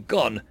where it had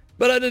gone,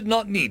 but I did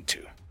not need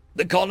to.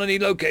 The colony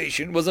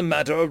location was a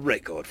matter of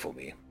record for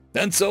me,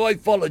 and so I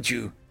followed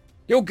you.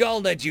 Your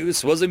Galnet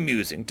use was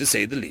amusing, to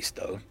say the least,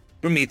 though.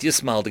 Prometheus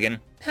smiled again.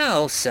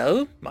 How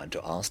so?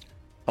 Manto asked.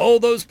 All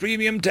those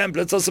premium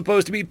templates are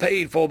supposed to be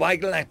paid for by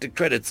galactic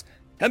credits,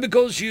 and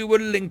because you were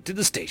linked to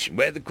the station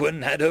where the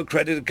Queen had her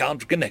credit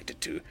account connected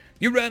to,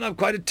 you ran up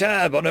quite a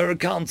tab on her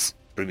accounts,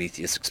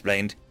 Prometheus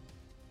explained.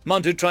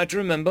 Manto tried to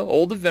remember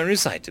all the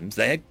various items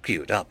they had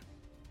queued up.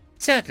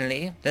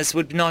 Certainly, this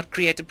would not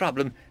create a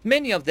problem.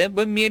 Many of them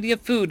were merely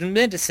of food and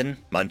medicine.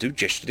 Manto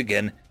gestured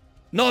again.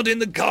 Not in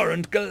the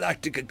current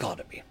galactic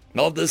economy,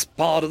 of this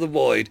part of the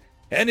void.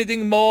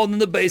 Anything more than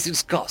the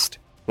basics cost.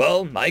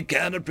 Well, I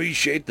can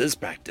appreciate this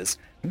practice.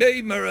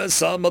 They mirror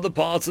some of the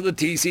parts of the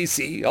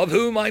TCC, of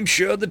whom I'm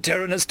sure the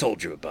Terran has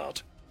told you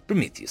about.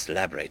 Prometheus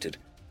elaborated.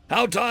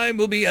 Our time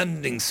will be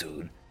ending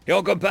soon.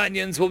 Your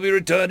companions will be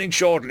returning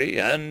shortly,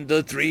 and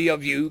the three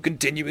of you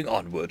continuing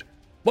onward.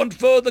 What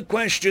further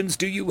questions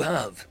do you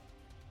have?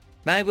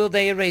 Why will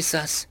they erase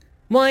us?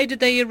 Why did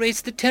they erase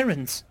the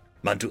Terrans?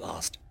 Mantu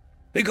asked.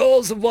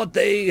 Because of what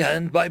they,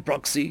 and by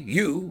proxy,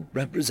 you,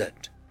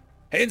 represent.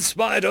 In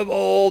spite of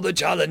all the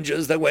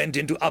challenges that went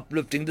into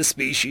uplifting the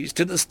species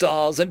to the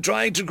stars and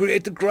trying to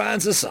create the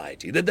grand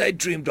society that they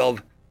dreamed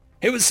of,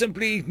 it was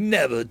simply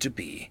never to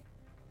be.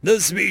 The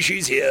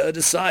species here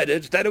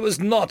decided that it was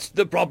not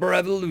the proper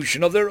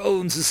evolution of their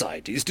own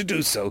societies to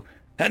do so,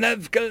 and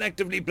have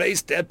collectively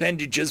placed their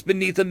appendages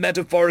beneath a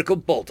metaphorical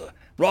boulder,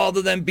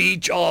 rather than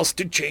be asked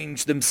to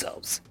change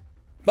themselves.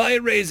 By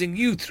erasing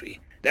you three,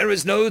 there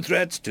is no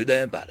threat to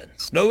their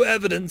balance, no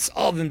evidence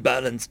of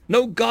imbalance,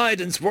 no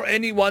guidance for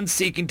anyone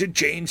seeking to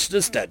change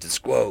the status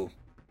quo.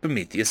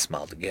 Prometheus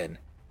smiled again.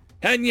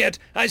 And yet,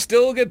 I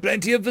still get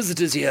plenty of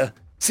visitors here,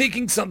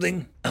 seeking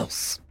something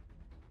else.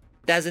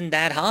 Doesn't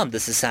that harm the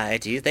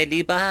societies they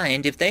leave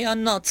behind if they are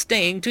not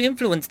staying to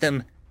influence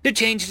them? To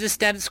change the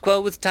status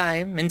quo with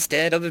time,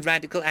 instead of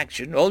radical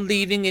action, or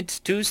leaving it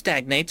to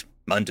stagnate?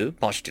 Mantu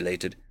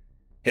postulated.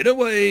 In a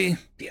way,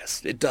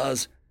 yes, it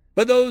does.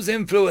 But those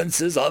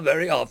influences are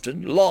very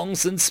often long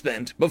since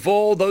spent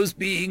before those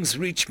beings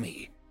reach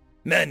me.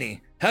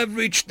 Many have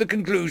reached the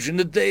conclusion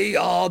that they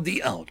are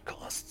the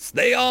outcasts,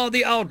 they are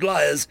the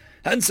outliers,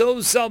 and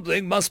so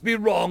something must be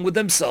wrong with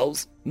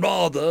themselves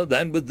rather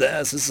than with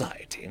their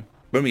society,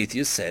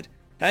 Prometheus said,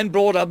 and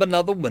brought up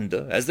another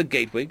window as the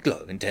gateway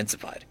glow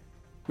intensified.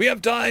 We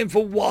have time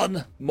for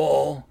one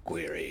more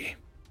query.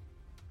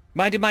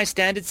 Why do my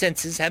standard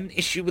sensors have an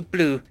issue with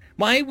blue?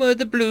 Why were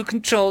the blue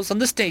controls on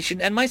the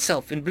station and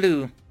myself in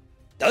blue?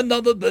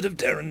 Another bit of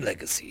Terran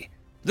legacy.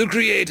 The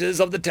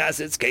creators of the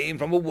Tassets came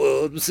from a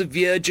world with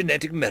severe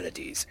genetic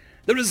maladies,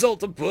 the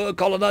result of poor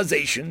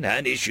colonization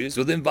and issues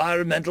with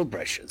environmental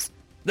pressures.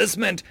 This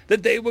meant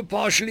that they were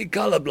partially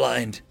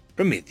colorblind.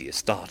 Prometheus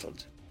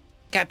startled.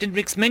 Captain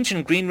Rix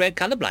mentioned green-red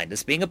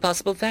colorblindness being a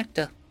possible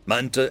factor.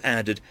 Manta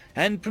added,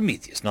 and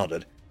Prometheus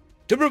nodded.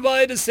 To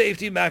provide a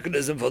safety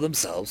mechanism for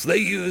themselves, they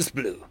used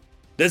blue.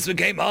 This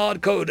became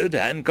hard-coded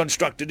and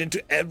constructed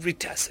into every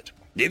Tasset,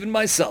 even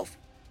myself.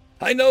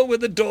 I know where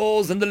the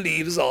doors and the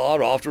levers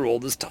are after all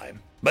this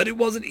time, but it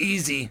wasn't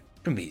easy,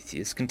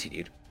 Prometheus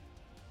continued.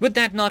 Would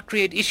that not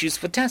create issues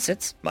for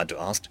Tassets? Manto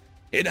asked.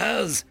 It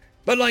has,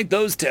 but like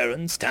those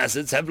Terrans,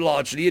 Tassets have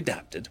largely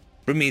adapted,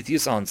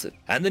 Prometheus answered,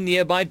 and the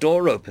nearby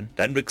door opened,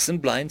 and Rix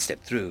and Blind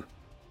stepped through,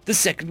 the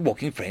second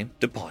walking frame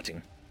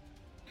departing.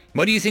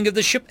 What do you think of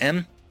the ship,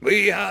 M?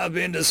 We have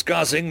been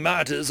discussing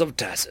matters of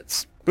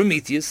Tassets,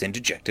 Prometheus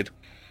interjected.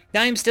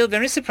 I am still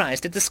very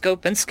surprised at the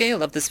scope and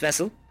scale of this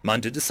vessel,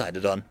 Manto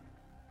decided on.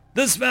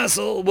 This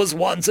vessel was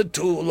once a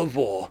tool of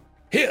war.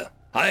 Here,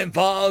 I am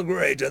far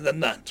greater than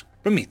that,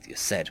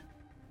 Prometheus said.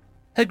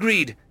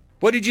 Agreed.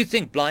 What did you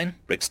think, Blind?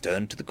 Rix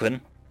turned to the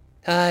Queen.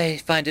 I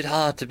find it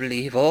hard to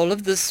believe all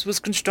of this was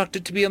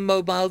constructed to be a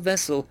mobile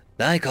vessel.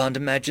 I can't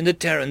imagine the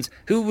Terrans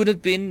who would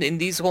have been in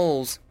these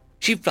halls.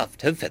 She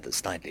fluffed her feathers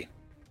slightly.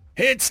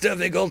 It's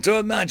difficult to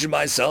imagine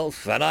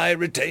myself, and I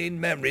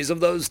retain memories of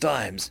those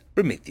times,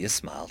 Prometheus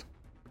smiled.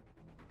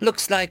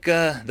 Looks like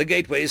the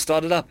gateway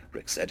started up,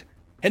 Rix said.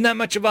 In that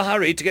much of a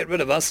hurry to get rid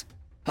of us?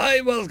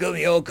 I welcome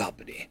your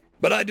company,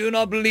 but I do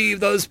not believe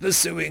those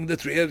pursuing the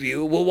three of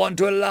you will want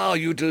to allow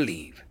you to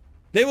leave.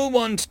 They will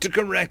want to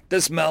correct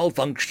this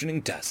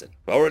malfunctioning Tasset,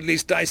 or at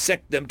least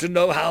dissect them to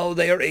know how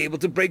they are able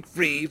to break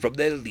free from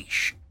their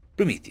leash,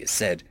 Prometheus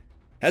said,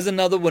 as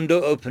another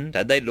window opened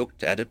and they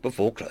looked at it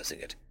before closing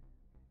it.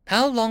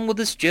 How long will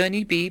this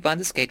journey be by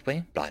this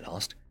gateway? Blind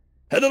asked.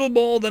 A little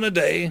more than a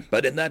day,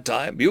 but in that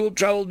time you will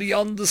travel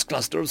beyond this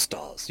cluster of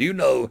stars, you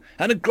know,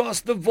 and across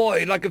the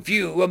void like a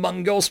few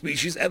among your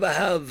species ever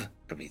have,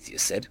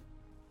 Prometheus said.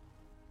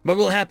 What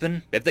will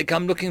happen if they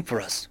come looking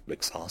for us?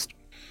 Rix asked.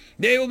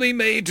 They will be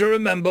made to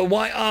remember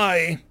why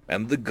I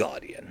am the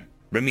Guardian,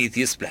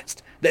 Prometheus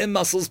flexed, their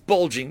muscles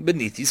bulging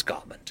beneath his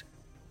garment.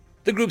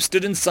 The group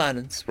stood in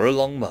silence for a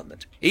long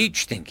moment,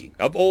 each thinking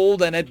of all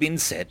that had been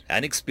said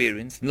and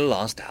experienced in the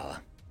last hour.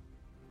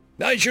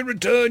 I should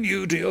return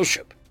you to your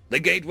ship. The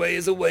gateway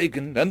is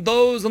awakened, and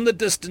those on the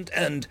distant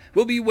end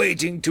will be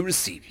waiting to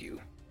receive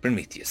you,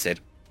 Prometheus said.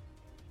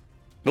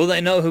 Will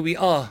they know who we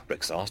are?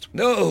 Rix asked.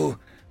 No,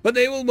 but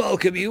they will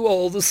welcome you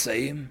all the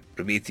same,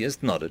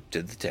 Prometheus nodded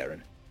to the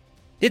Terran.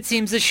 It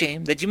seems a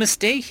shame that you must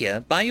stay here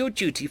by your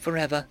duty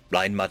forever,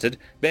 Blind muttered,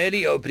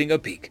 barely opening a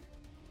peek.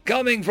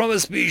 Coming from a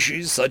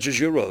species such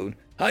as your own,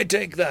 I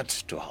take that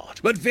to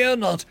heart. But fear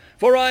not,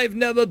 for I've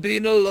never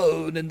been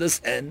alone in this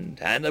end,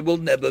 and I will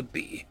never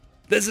be.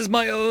 This is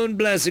my own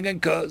blessing and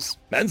curse,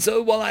 and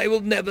so while I will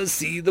never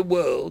see the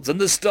worlds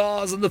and the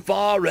stars on the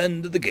far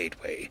end of the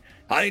gateway,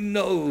 I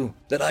know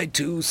that I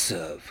too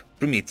serve,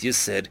 Prometheus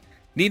said,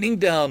 leaning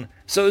down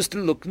so as to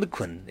look the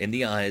Queen in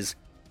the eyes.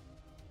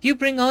 You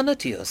bring honor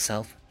to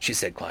yourself, she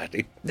said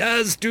quietly,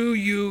 as do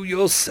you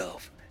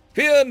yourself.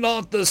 Fear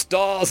not the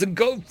stars, and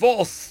go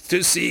forth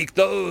to seek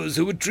those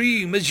who would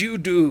dream as you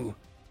do,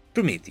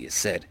 Prometheus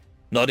said,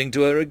 nodding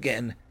to her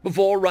again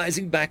before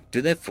rising back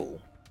to their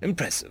full,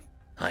 impressive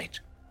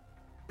height.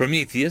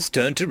 Prometheus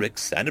turned to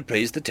Rix and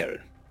appraised the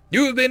Terran.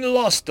 You have been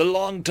lost a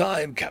long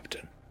time,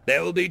 Captain.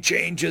 There will be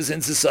changes in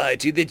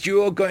society that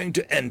you are going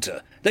to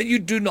enter that you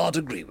do not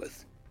agree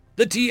with.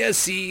 The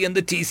TSC and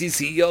the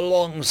TCC are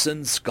long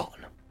since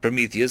gone,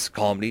 Prometheus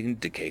calmly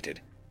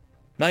indicated.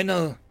 I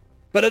know,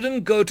 but I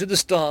didn't go to the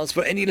stars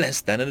for any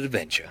less than an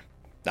adventure.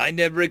 I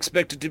never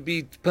expected to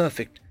be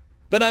perfect,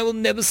 but I will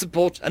never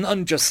support an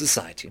unjust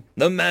society,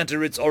 no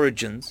matter its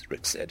origins,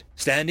 Rick said,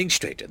 standing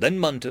straighter than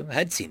Munto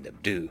had seen them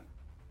do.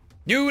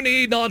 You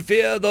need not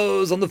fear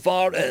those on the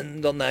far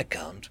end on that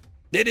count.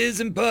 It is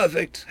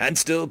imperfect, and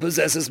still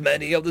possesses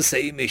many of the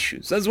same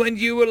issues as when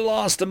you were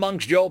lost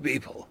amongst your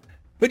people,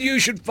 but you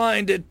should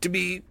find it to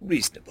be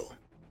reasonable,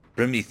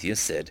 Prometheus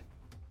said.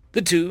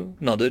 The two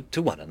nodded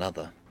to one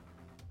another.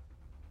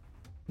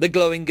 The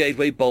glowing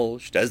gateway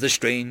bulged as the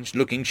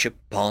strange-looking ship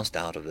passed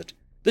out of it.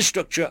 The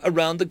structure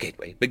around the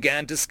gateway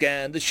began to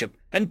scan the ship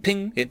and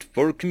ping it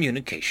for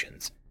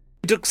communications.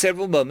 It took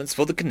several moments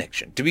for the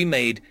connection to be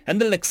made and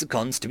the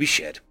lexicons to be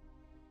shared.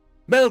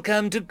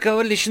 "Welcome to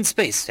Coalition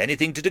Space.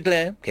 Anything to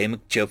declare?" came a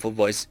cheerful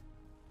voice.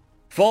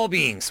 4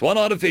 beings, 1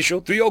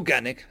 artificial, 3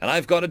 organic, and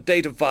I've got a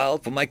data file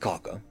for my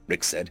cargo,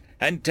 Rick said,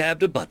 and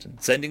tabbed a button,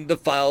 sending the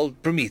file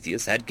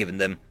Prometheus had given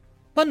them.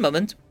 1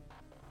 moment.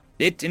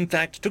 It, in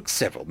fact, took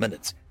several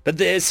minutes, but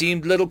there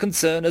seemed little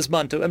concern as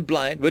Munto and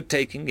Blind were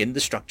taking in the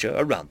structure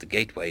around the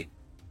gateway.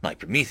 Like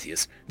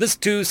Prometheus, this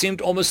too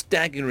seemed almost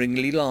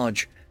staggeringly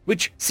large,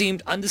 which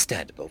seemed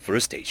understandable for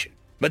a station,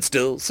 but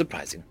still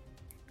surprising.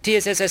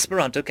 TSS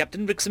Esperanto,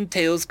 Captain Rixum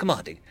Tales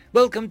commanding.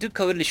 Welcome to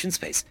Coalition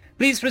Space.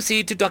 Please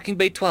proceed to Docking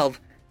Bay 12.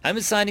 I'm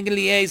assigning a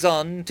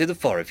liaison to the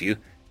 4 of you.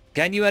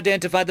 Can you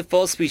identify the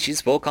 4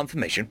 species for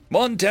confirmation?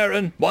 1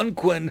 Terran, 1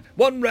 Quinn,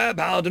 1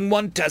 Rabhound, and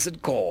 1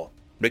 Tacit Core,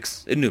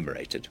 Rix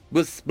enumerated,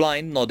 with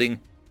Blind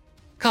nodding.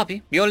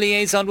 Copy. Your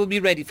liaison will be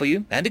ready for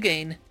you, and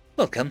again,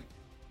 welcome.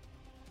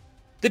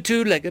 The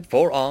 2-legged,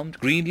 4-armed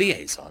green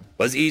liaison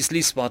was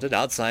easily spotted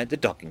outside the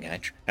docking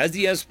hatch as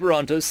the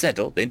Esperanto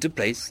settled into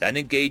place and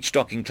engaged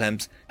docking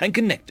clamps and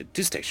connected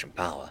to station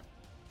power,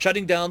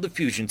 shutting down the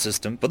fusion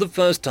system for the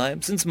first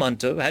time since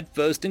Munto had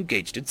first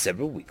engaged it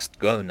several weeks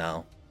ago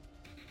now.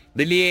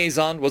 The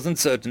liaison wasn't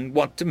certain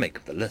what to make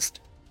of the list.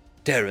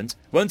 Terrans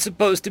weren't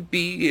supposed to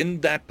be in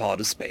that part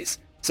of space,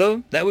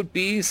 so there would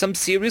be some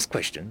serious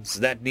questions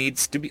that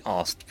needs to be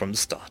asked from the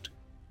start.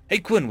 A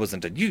Quinn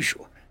wasn't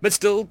unusual, but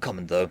still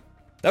common though.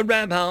 A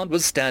Rabhound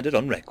was standard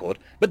on record,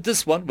 but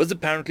this one was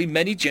apparently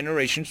many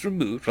generations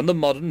removed from the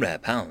modern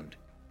Rabhound.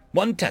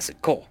 1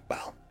 Tacit Core,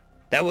 well,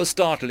 that was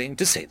startling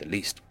to say the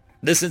least.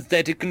 The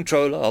synthetic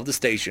controller of the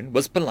station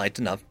was polite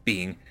enough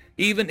being,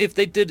 even if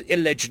they did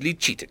allegedly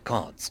cheat at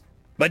cards.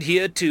 But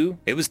here, too,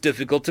 it was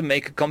difficult to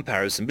make a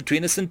comparison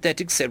between a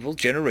synthetic several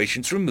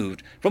generations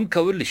removed from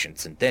Coalition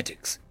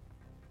synthetics.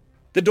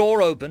 The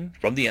door opened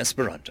from the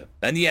Esperanto,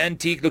 and the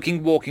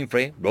antique-looking walking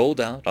frame rolled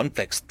out on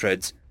flexed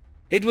treads.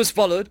 It was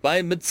followed by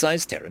a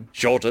mid-sized Terran,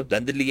 shorter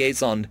than the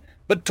liaison,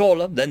 but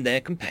taller than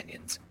their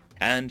companions,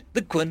 and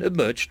the Quinn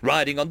emerged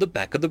riding on the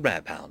back of the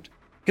Rabhound.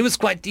 It was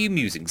quite the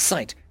amusing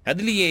sight, and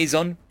the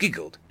liaison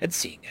giggled at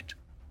seeing it.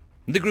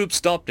 The group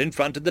stopped in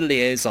front of the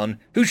liaison,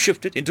 who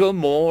shifted into a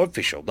more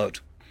official note.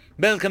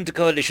 Welcome to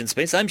Coalition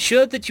Space. I'm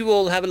sure that you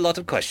all have a lot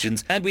of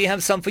questions, and we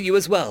have some for you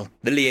as well,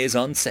 the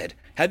liaison said,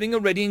 having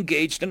already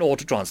engaged an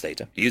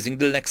auto-translator, using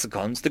the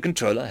lexicons the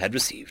controller had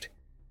received.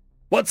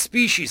 What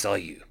species are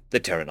you? The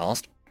Terran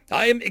asked.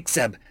 I am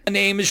Ixab. My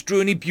name is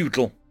Druni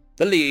Butyl,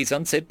 the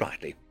liaison said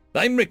brightly.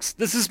 I'm Rix,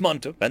 this is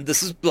Munto, and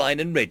this is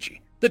Blind and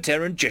Reggie. The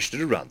Terran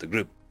gestured around the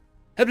group.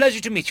 A pleasure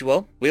to meet you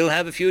all. We'll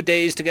have a few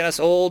days to get us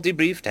all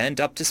debriefed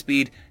and up to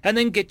speed, and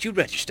then get you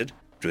registered,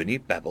 Druni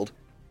babbled.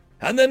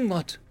 And then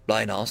what?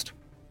 Blind asked.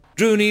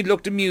 Druni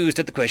looked amused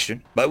at the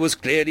question, but was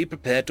clearly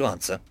prepared to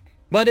answer.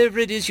 Whatever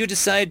it is you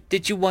decide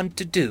that you want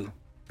to do,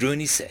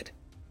 Druni said.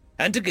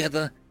 And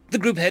together, the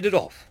group headed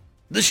off.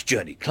 This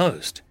journey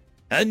closed.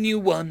 A new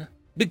one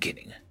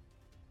beginning.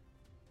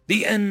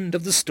 The end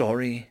of the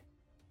story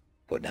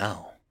for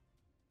now.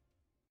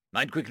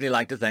 I'd quickly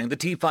like to thank the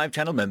T5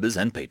 channel members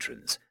and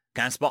patrons.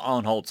 Caspar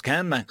Arnholtz,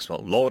 Cam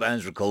Maxwell, Lord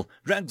Azrakal,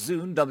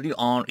 Dragzoon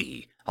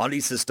WRE, Holly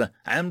Sister,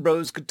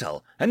 Ambrose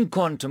Cattell, and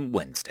Quantum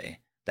Wednesday.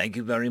 Thank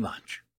you very much.